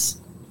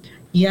Congress.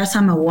 Yes,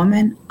 I'm a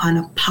woman,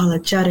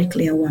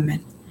 unapologetically a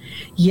woman.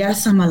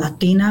 Yes, I'm a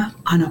Latina,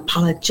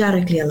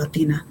 unapologetically a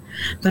Latina.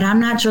 But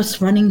I'm not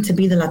just running to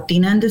be the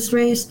Latina in this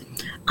race.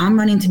 I'm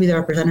running to be the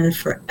representative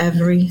for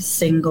every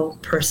single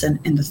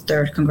person in the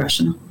 3rd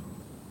Congressional.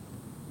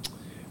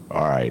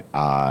 All right.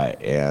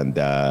 And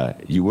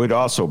you would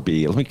also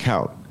be, let me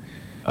count,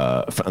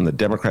 on the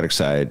Democratic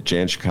side,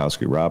 Jan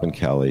Schakowsky, Robin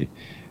Kelly.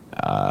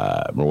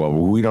 Well,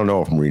 we don't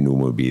know if Marie Newman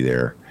would be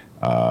there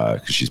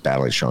because she's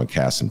battling Sean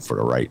Casten for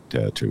the right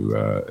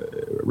to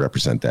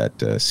represent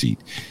that seat.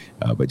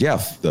 But yeah,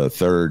 the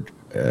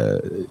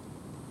 3rd,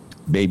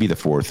 maybe the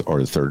 4th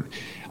or the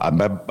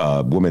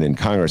 3rd woman in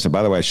Congress. And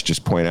by the way, I should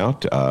just point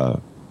out,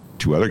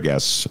 2 other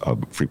guests,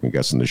 frequent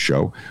guests on the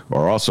show,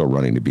 are also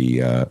running to be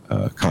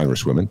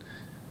Congresswomen.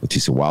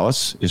 Leticia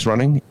Wallace is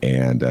running,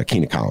 and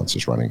Keena Collins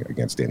is running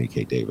against Danny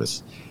K.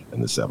 Davis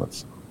in the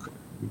 7th. It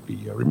would be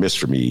remiss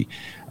for me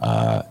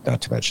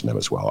not to mention them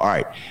as well. All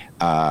right.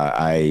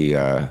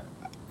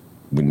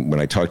 When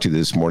I talked to you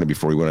this morning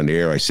before we went on the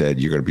air, I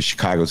said, you're going to be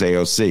Chicago's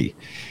AOC.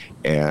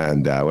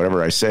 And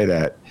whenever I say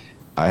that,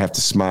 I have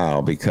to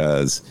smile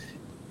because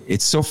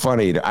it's so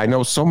funny. I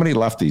know so many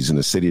lefties in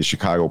the city of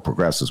Chicago,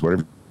 progressives,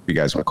 whatever you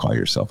guys want to call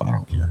yourself, I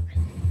don't care.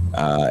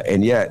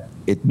 And yet,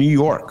 New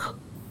York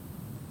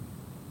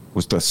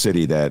was the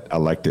city that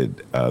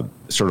elected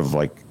sort of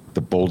like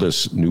the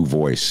boldest new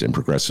voice in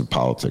progressive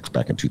politics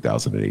back in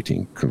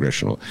 2018,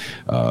 congressional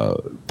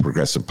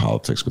progressive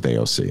politics with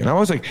AOC. And I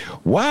was like,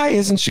 why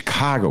isn't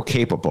Chicago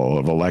capable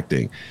of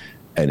electing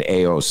an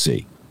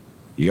AOC?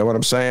 You know what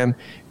I'm saying?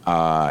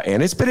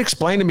 And it's been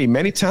explained to me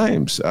many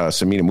times.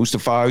 Samina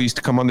Mustafa used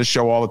to come on the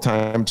show all the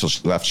time until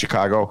she left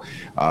Chicago.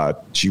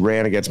 She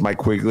ran against Mike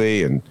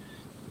Quigley and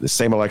the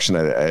same election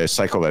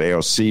cycle that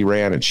AOC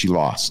ran, and she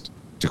lost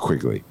to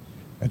Quigley.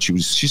 And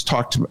she's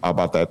talked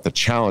about the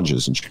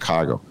challenges in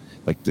Chicago,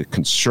 like the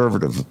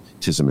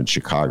conservatism in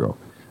Chicago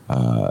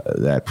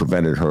that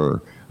prevented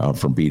her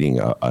from beating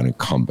an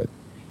incumbent.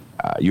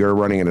 You're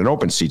running in an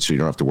open seat, so you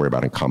don't have to worry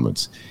about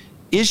incumbents.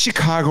 Is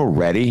Chicago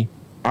ready?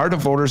 Are the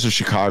voters of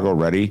Chicago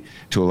ready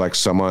to elect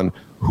someone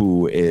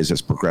who is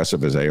as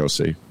progressive as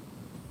AOC?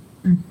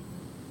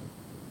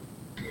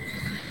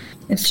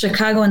 It's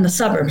Chicago in the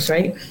suburbs,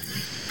 right?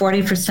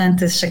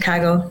 40% is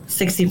Chicago,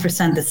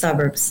 60% the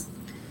suburbs.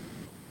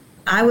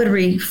 I would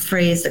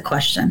rephrase the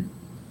question.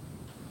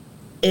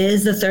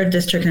 Is the 3rd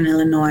District in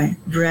Illinois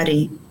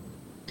ready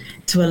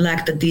to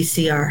elect a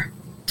DCR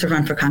to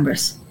run for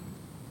Congress?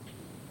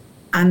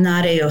 I'm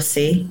not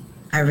AOC.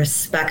 I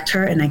respect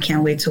her and I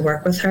can't wait to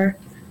work with her.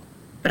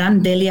 But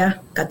I'm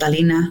Delia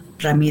Catalina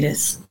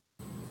Ramirez.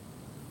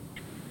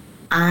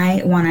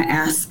 I want to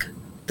ask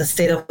the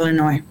state of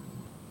Illinois,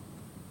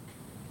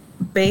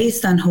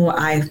 based on who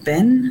I've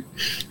been,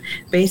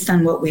 based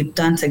on what we've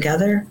done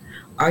together,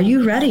 are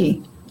you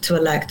ready to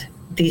elect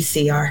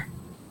DCR?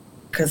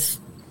 Because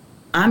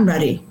I'm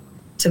ready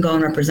to go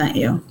and represent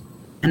you.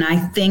 And I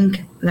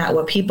think that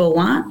what people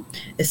want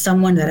is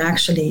someone that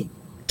actually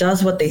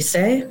does what they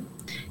say,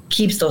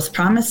 keeps those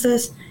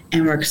promises,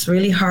 and works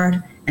really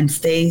hard and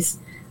stays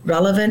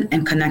relevant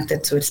and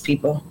connected to its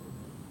people.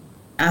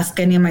 Ask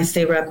any of my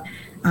state rep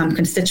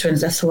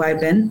constituents, that's who I've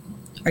been.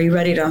 Are you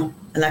ready to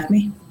elect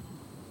me?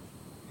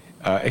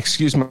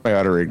 Excuse my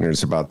utter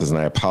ignorance about this, and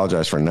I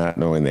apologize for not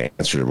knowing the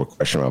answer to a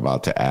question I'm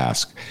about to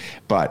ask.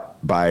 But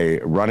by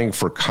running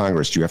for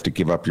Congress, do you have to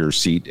give up your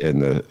seat in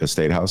the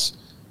State House?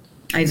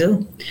 I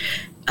do.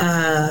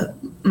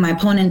 My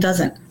opponent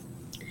doesn't.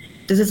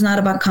 This is not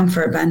about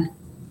comfort, Ben.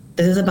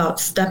 This is about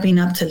stepping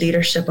up to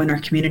leadership when our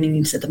community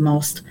needs it the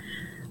most.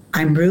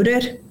 I'm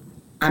rooted,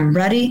 I'm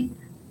ready,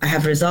 I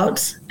have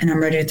results, and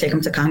I'm ready to take them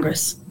to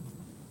Congress.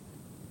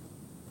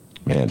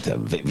 Man,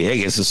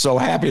 Vegas is so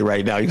happy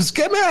right now. He goes,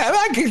 man,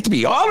 I get to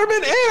be alderman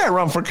and I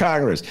run for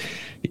Congress.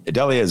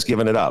 Delia has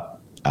given it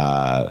up,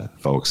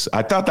 folks.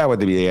 I thought that would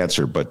be the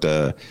answer, but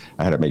I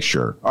had to make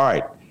sure. All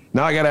right,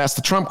 now I got to ask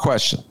the Trump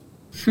question.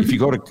 If you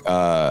go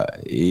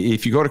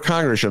to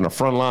Congress, you're on the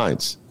front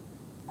lines.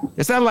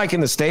 It's not like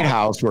in the State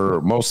House where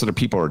most of the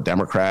people are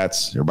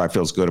Democrats. Everybody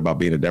feels good about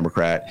being a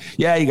Democrat.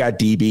 Yeah, you got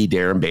DB,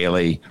 Darren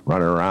Bailey,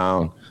 running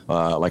around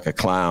like a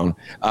clown.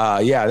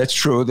 Yeah, that's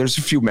true. There's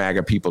a few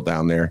MAGA people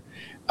down there.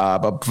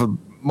 But for the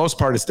most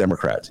part, it's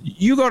Democrats.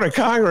 You go to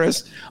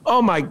Congress,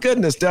 oh my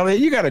goodness, Delia,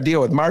 you got to deal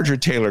with Marjorie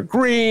Taylor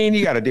Greene.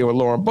 You got to deal with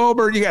Lauren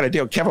Boebert. You got to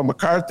deal with Kevin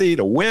McCarthy,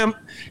 the wimp,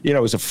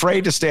 who's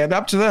afraid to stand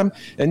up to them.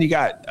 And you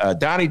got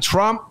Donald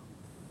Trump.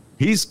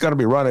 He's going to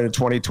be running in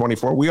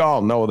 2024. We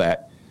all know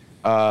that.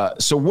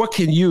 So what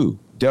can you,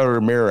 Delia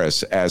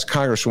Ramirez, as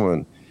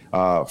Congresswoman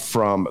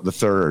from the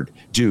 3rd,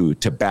 do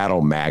to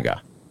battle MAGA?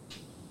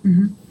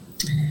 Mm-hmm.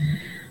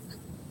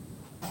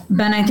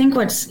 Ben, I think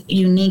what's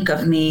unique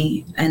of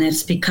me, and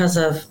it's because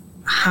of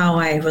how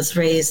I was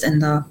raised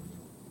and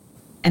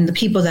the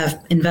people that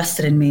have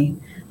invested in me,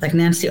 like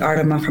Nancy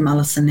Ardema from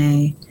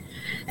LSNA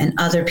and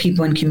other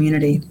people in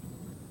community.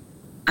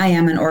 I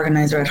am an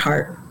organizer at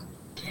heart.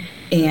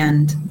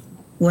 And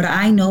what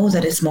I know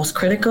that is most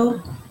critical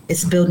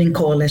is building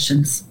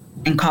coalitions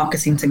and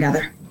caucusing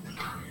together.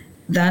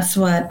 That's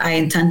what I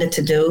intended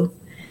to do.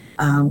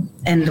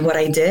 And what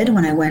I did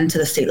when I went to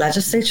the state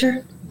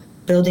legislature,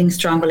 building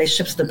strong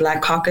relationships with the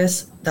Black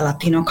Caucus, the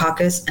Latino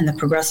Caucus, and the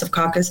Progressive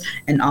Caucus,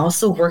 and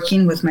also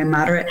working with my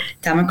moderate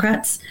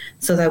Democrats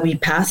so that we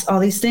pass all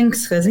these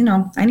things, because,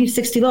 I need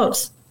 60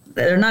 votes.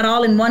 They're not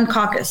all in one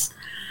caucus.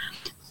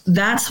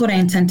 That's what I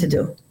intend to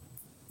do.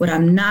 What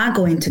I'm not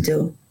going to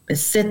do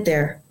is sit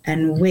there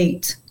and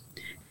wait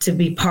to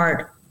be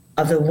part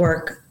of the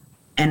work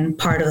and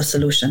part of the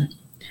solution.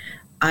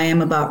 I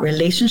am about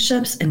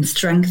relationships and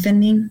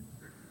strengthening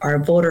our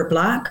voter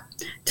bloc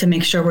to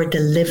make sure we're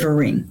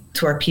delivering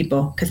to our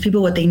people. Because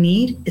people, what they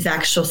need is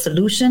actual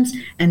solutions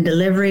and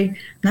delivery,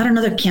 not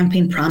another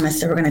campaign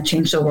promise that we're going to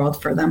change the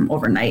world for them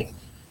overnight.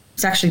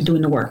 It's actually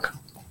doing the work.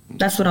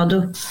 That's what I'll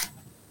do.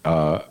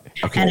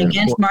 Okay. And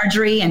against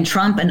Marjorie and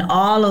Trump and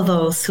all of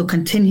those who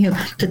continue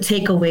to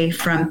take away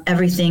from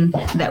everything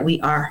that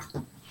we are.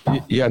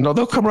 Yeah, no,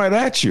 they'll come right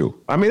at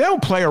you. I mean, they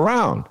don't play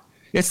around.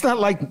 It's not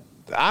like,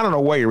 I don't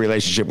know what your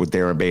relationship with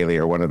Darren Bailey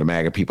or one of the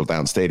MAGA people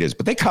downstate is,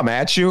 but they come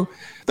at you.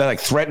 They like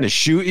threaten to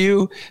shoot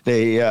you.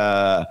 They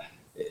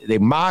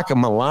mock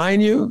and malign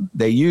you.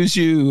 They use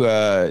you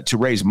to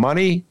raise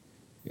money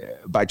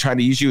by trying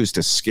to use you as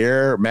to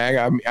scare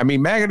MAGA. I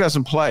mean, MAGA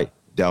doesn't play,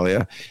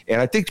 Delia.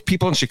 And I think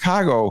people in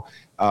Chicago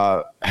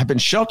have been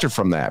sheltered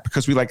from that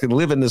because we like to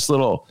live in this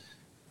little,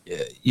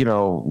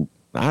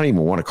 I don't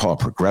even want to call it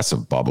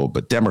progressive bubble,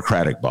 but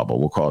Democratic bubble.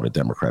 We'll call it a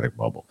Democratic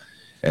bubble.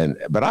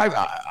 But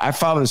I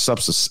follow this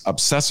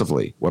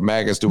obsessively, what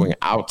MAGA is doing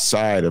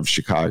outside of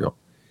Chicago.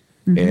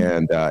 Mm-hmm.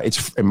 And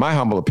it's, in my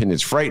humble opinion,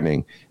 it's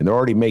frightening. And they're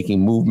already making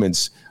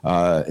movements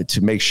to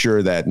make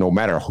sure that no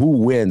matter who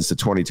wins the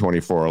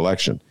 2024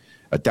 election,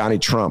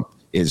 Donald Trump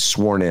is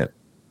sworn in.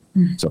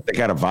 Mm-hmm. So if they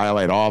got to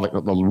violate all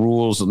the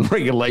rules and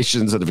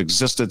regulations that have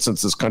existed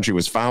since this country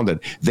was founded,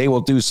 they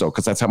will do so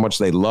because that's how much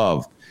they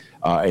love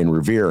and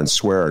revere and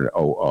swear an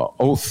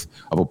oath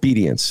of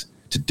obedience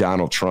to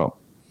Donald Trump.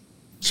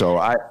 So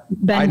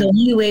Ben, the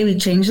only way we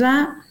change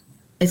that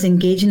is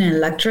engaging an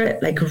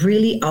electorate, like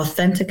really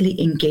authentically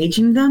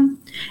engaging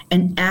them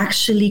and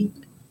actually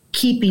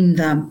keeping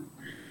them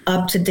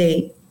up to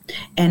date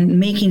and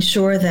making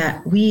sure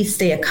that we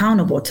stay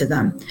accountable to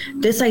them.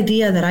 This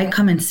idea that I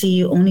come and see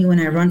you only when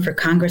I run for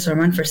Congress or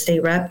run for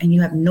state rep and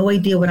you have no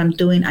idea what I'm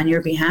doing on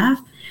your behalf,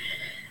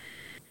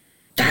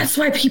 that's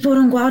why people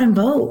don't go out and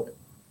vote.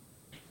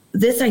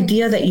 this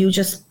idea that you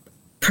just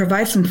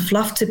provide some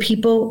fluff to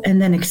people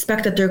and then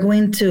expect that they're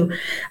going to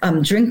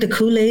drink the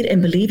Kool-Aid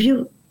and believe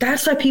you,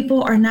 that's why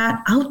people are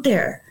not out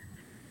there.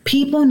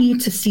 People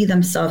need to see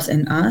themselves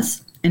in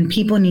us, and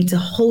people need to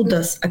hold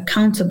us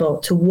accountable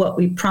to what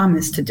we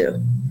promise to do.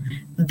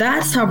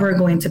 That's how we're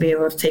going to be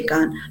able to take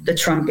on the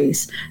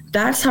Trumpies.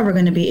 That's how we're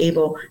going to be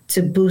able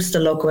to boost the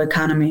local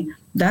economy.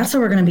 That's how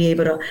we're going to be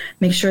able to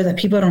make sure that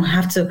people don't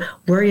have to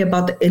worry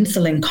about the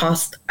insulin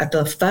cost at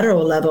the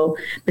federal level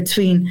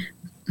between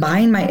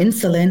buying my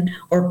insulin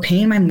or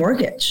paying my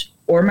mortgage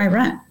or my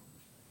rent.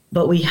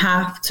 But we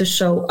have to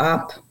show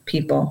up,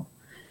 people,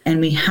 and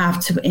we have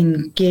to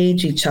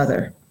engage each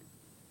other.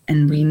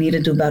 And we need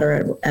to do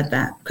better at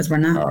that because we're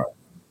not.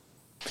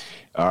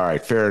 All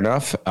right, fair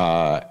enough.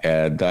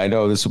 And I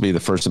know this will be the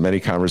first of many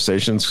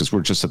conversations because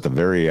we're just at the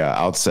very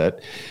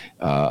outset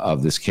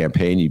of this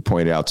campaign. You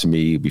pointed out to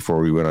me before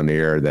we went on the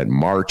air that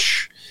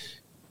March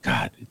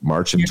of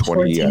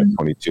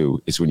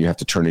 2022 is when you have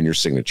to turn in your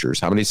signatures.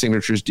 How many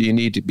signatures do you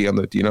need to be on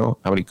the, do you know?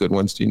 How many good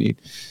ones do you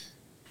need?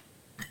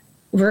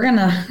 We're going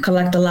to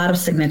collect a lot of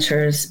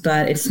signatures,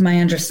 but it's my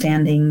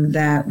understanding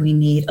that we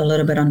need a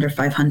little bit under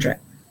 500.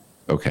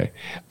 Okay.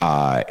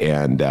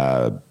 And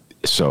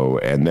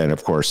then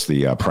of course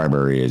the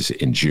primary is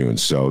in June.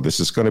 So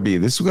this is going to be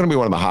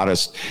one of the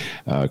hottest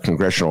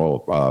congressional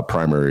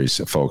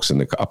primaries, folks, in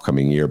the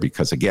upcoming year,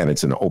 because again,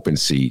 it's an open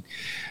seat.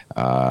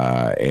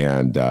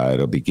 And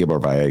it'll be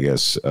Gilbert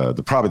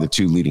Villegas. Probably the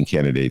two leading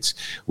candidates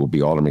will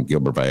be Alderman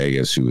Gilbert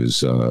Villegas, who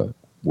is,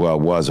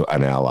 was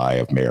an ally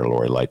of Mayor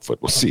Lori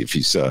Lightfoot. We'll see if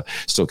he's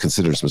still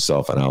considers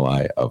himself an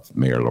ally of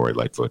Mayor Lori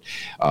Lightfoot,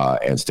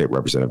 and State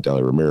Representative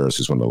Delia Ramirez,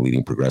 who's one of the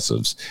leading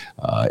progressives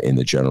in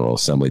the General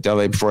Assembly.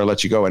 Delia, before I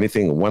let you go,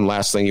 one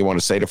last thing you want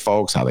to say to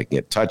folks, how they can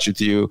get in touch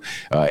with you,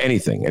 any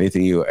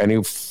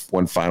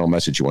one final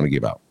message you want to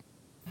give out?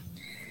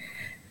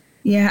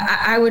 Yeah,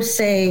 I would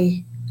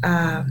say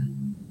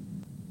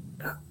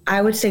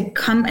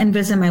come and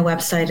visit my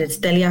website. It's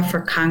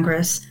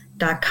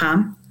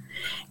deliaforcongress.com.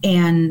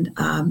 And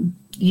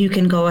you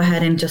can go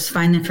ahead and just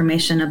find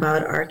information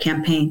about our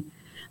campaign.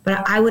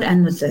 But I would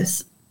end with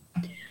this.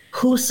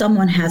 Who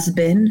someone has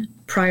been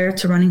prior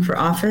to running for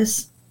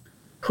office,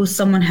 who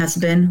someone has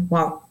been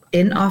while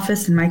in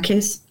office, in my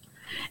case,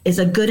 is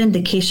a good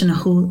indication of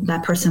who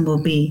that person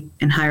will be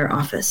in higher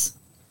office.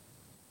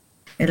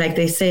 And like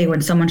they say,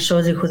 when someone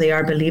shows you who they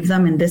are, believe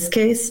them. In this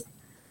case,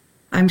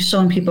 I'm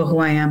showing people who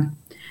I am.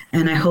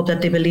 And I hope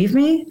that they believe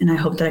me, and I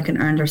hope that I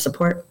can earn their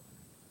support.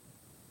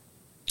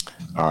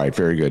 All right.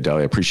 Very good,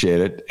 Delia.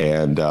 Appreciate it.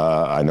 And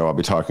I know I'll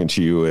be talking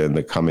to you in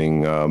the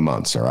coming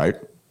months. All right.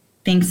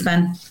 Thanks,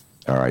 Ben.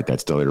 All right.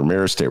 That's Delia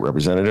Ramirez, state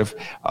representative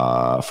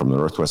from the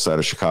northwest side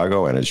of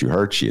Chicago. And as you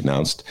heard, she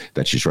announced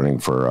that she's running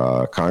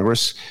for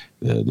Congress,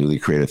 the newly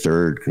created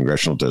 3rd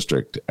congressional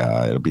district.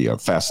 It'll be a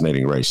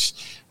fascinating race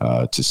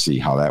to see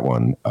how that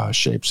one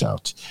shapes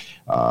out.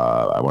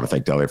 I want to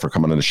thank Delia for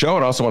coming on the show,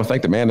 and also want to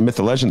thank the man, the myth,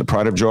 the legend, the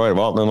pride of joy of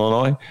Alton,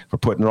 Illinois, for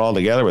putting it all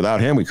together.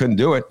 Without him, we couldn't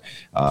do it.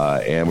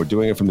 And we're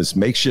doing it from this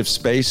makeshift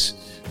space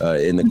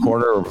in the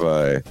corner of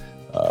a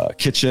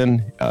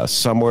kitchen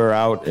somewhere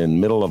out in the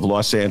middle of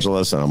Los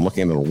Angeles. And I'm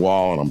looking at a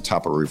wall, and I'm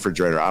top of a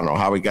refrigerator. I don't know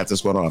how we got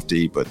this one off,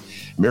 D, but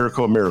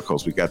miracle of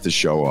miracles, we got this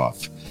show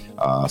off.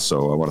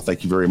 So I want to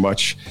thank you very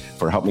much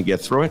for helping me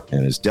get through it.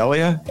 And as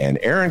Delia and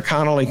Aaron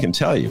Connolly can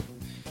tell you,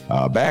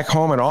 back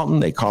home in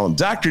Alton, they call him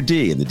Dr.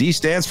 D, and the D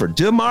stands for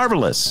De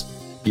Marvelous.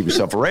 Give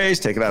yourself a raise,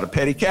 take it out of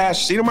petty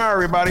cash. See you tomorrow,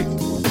 everybody.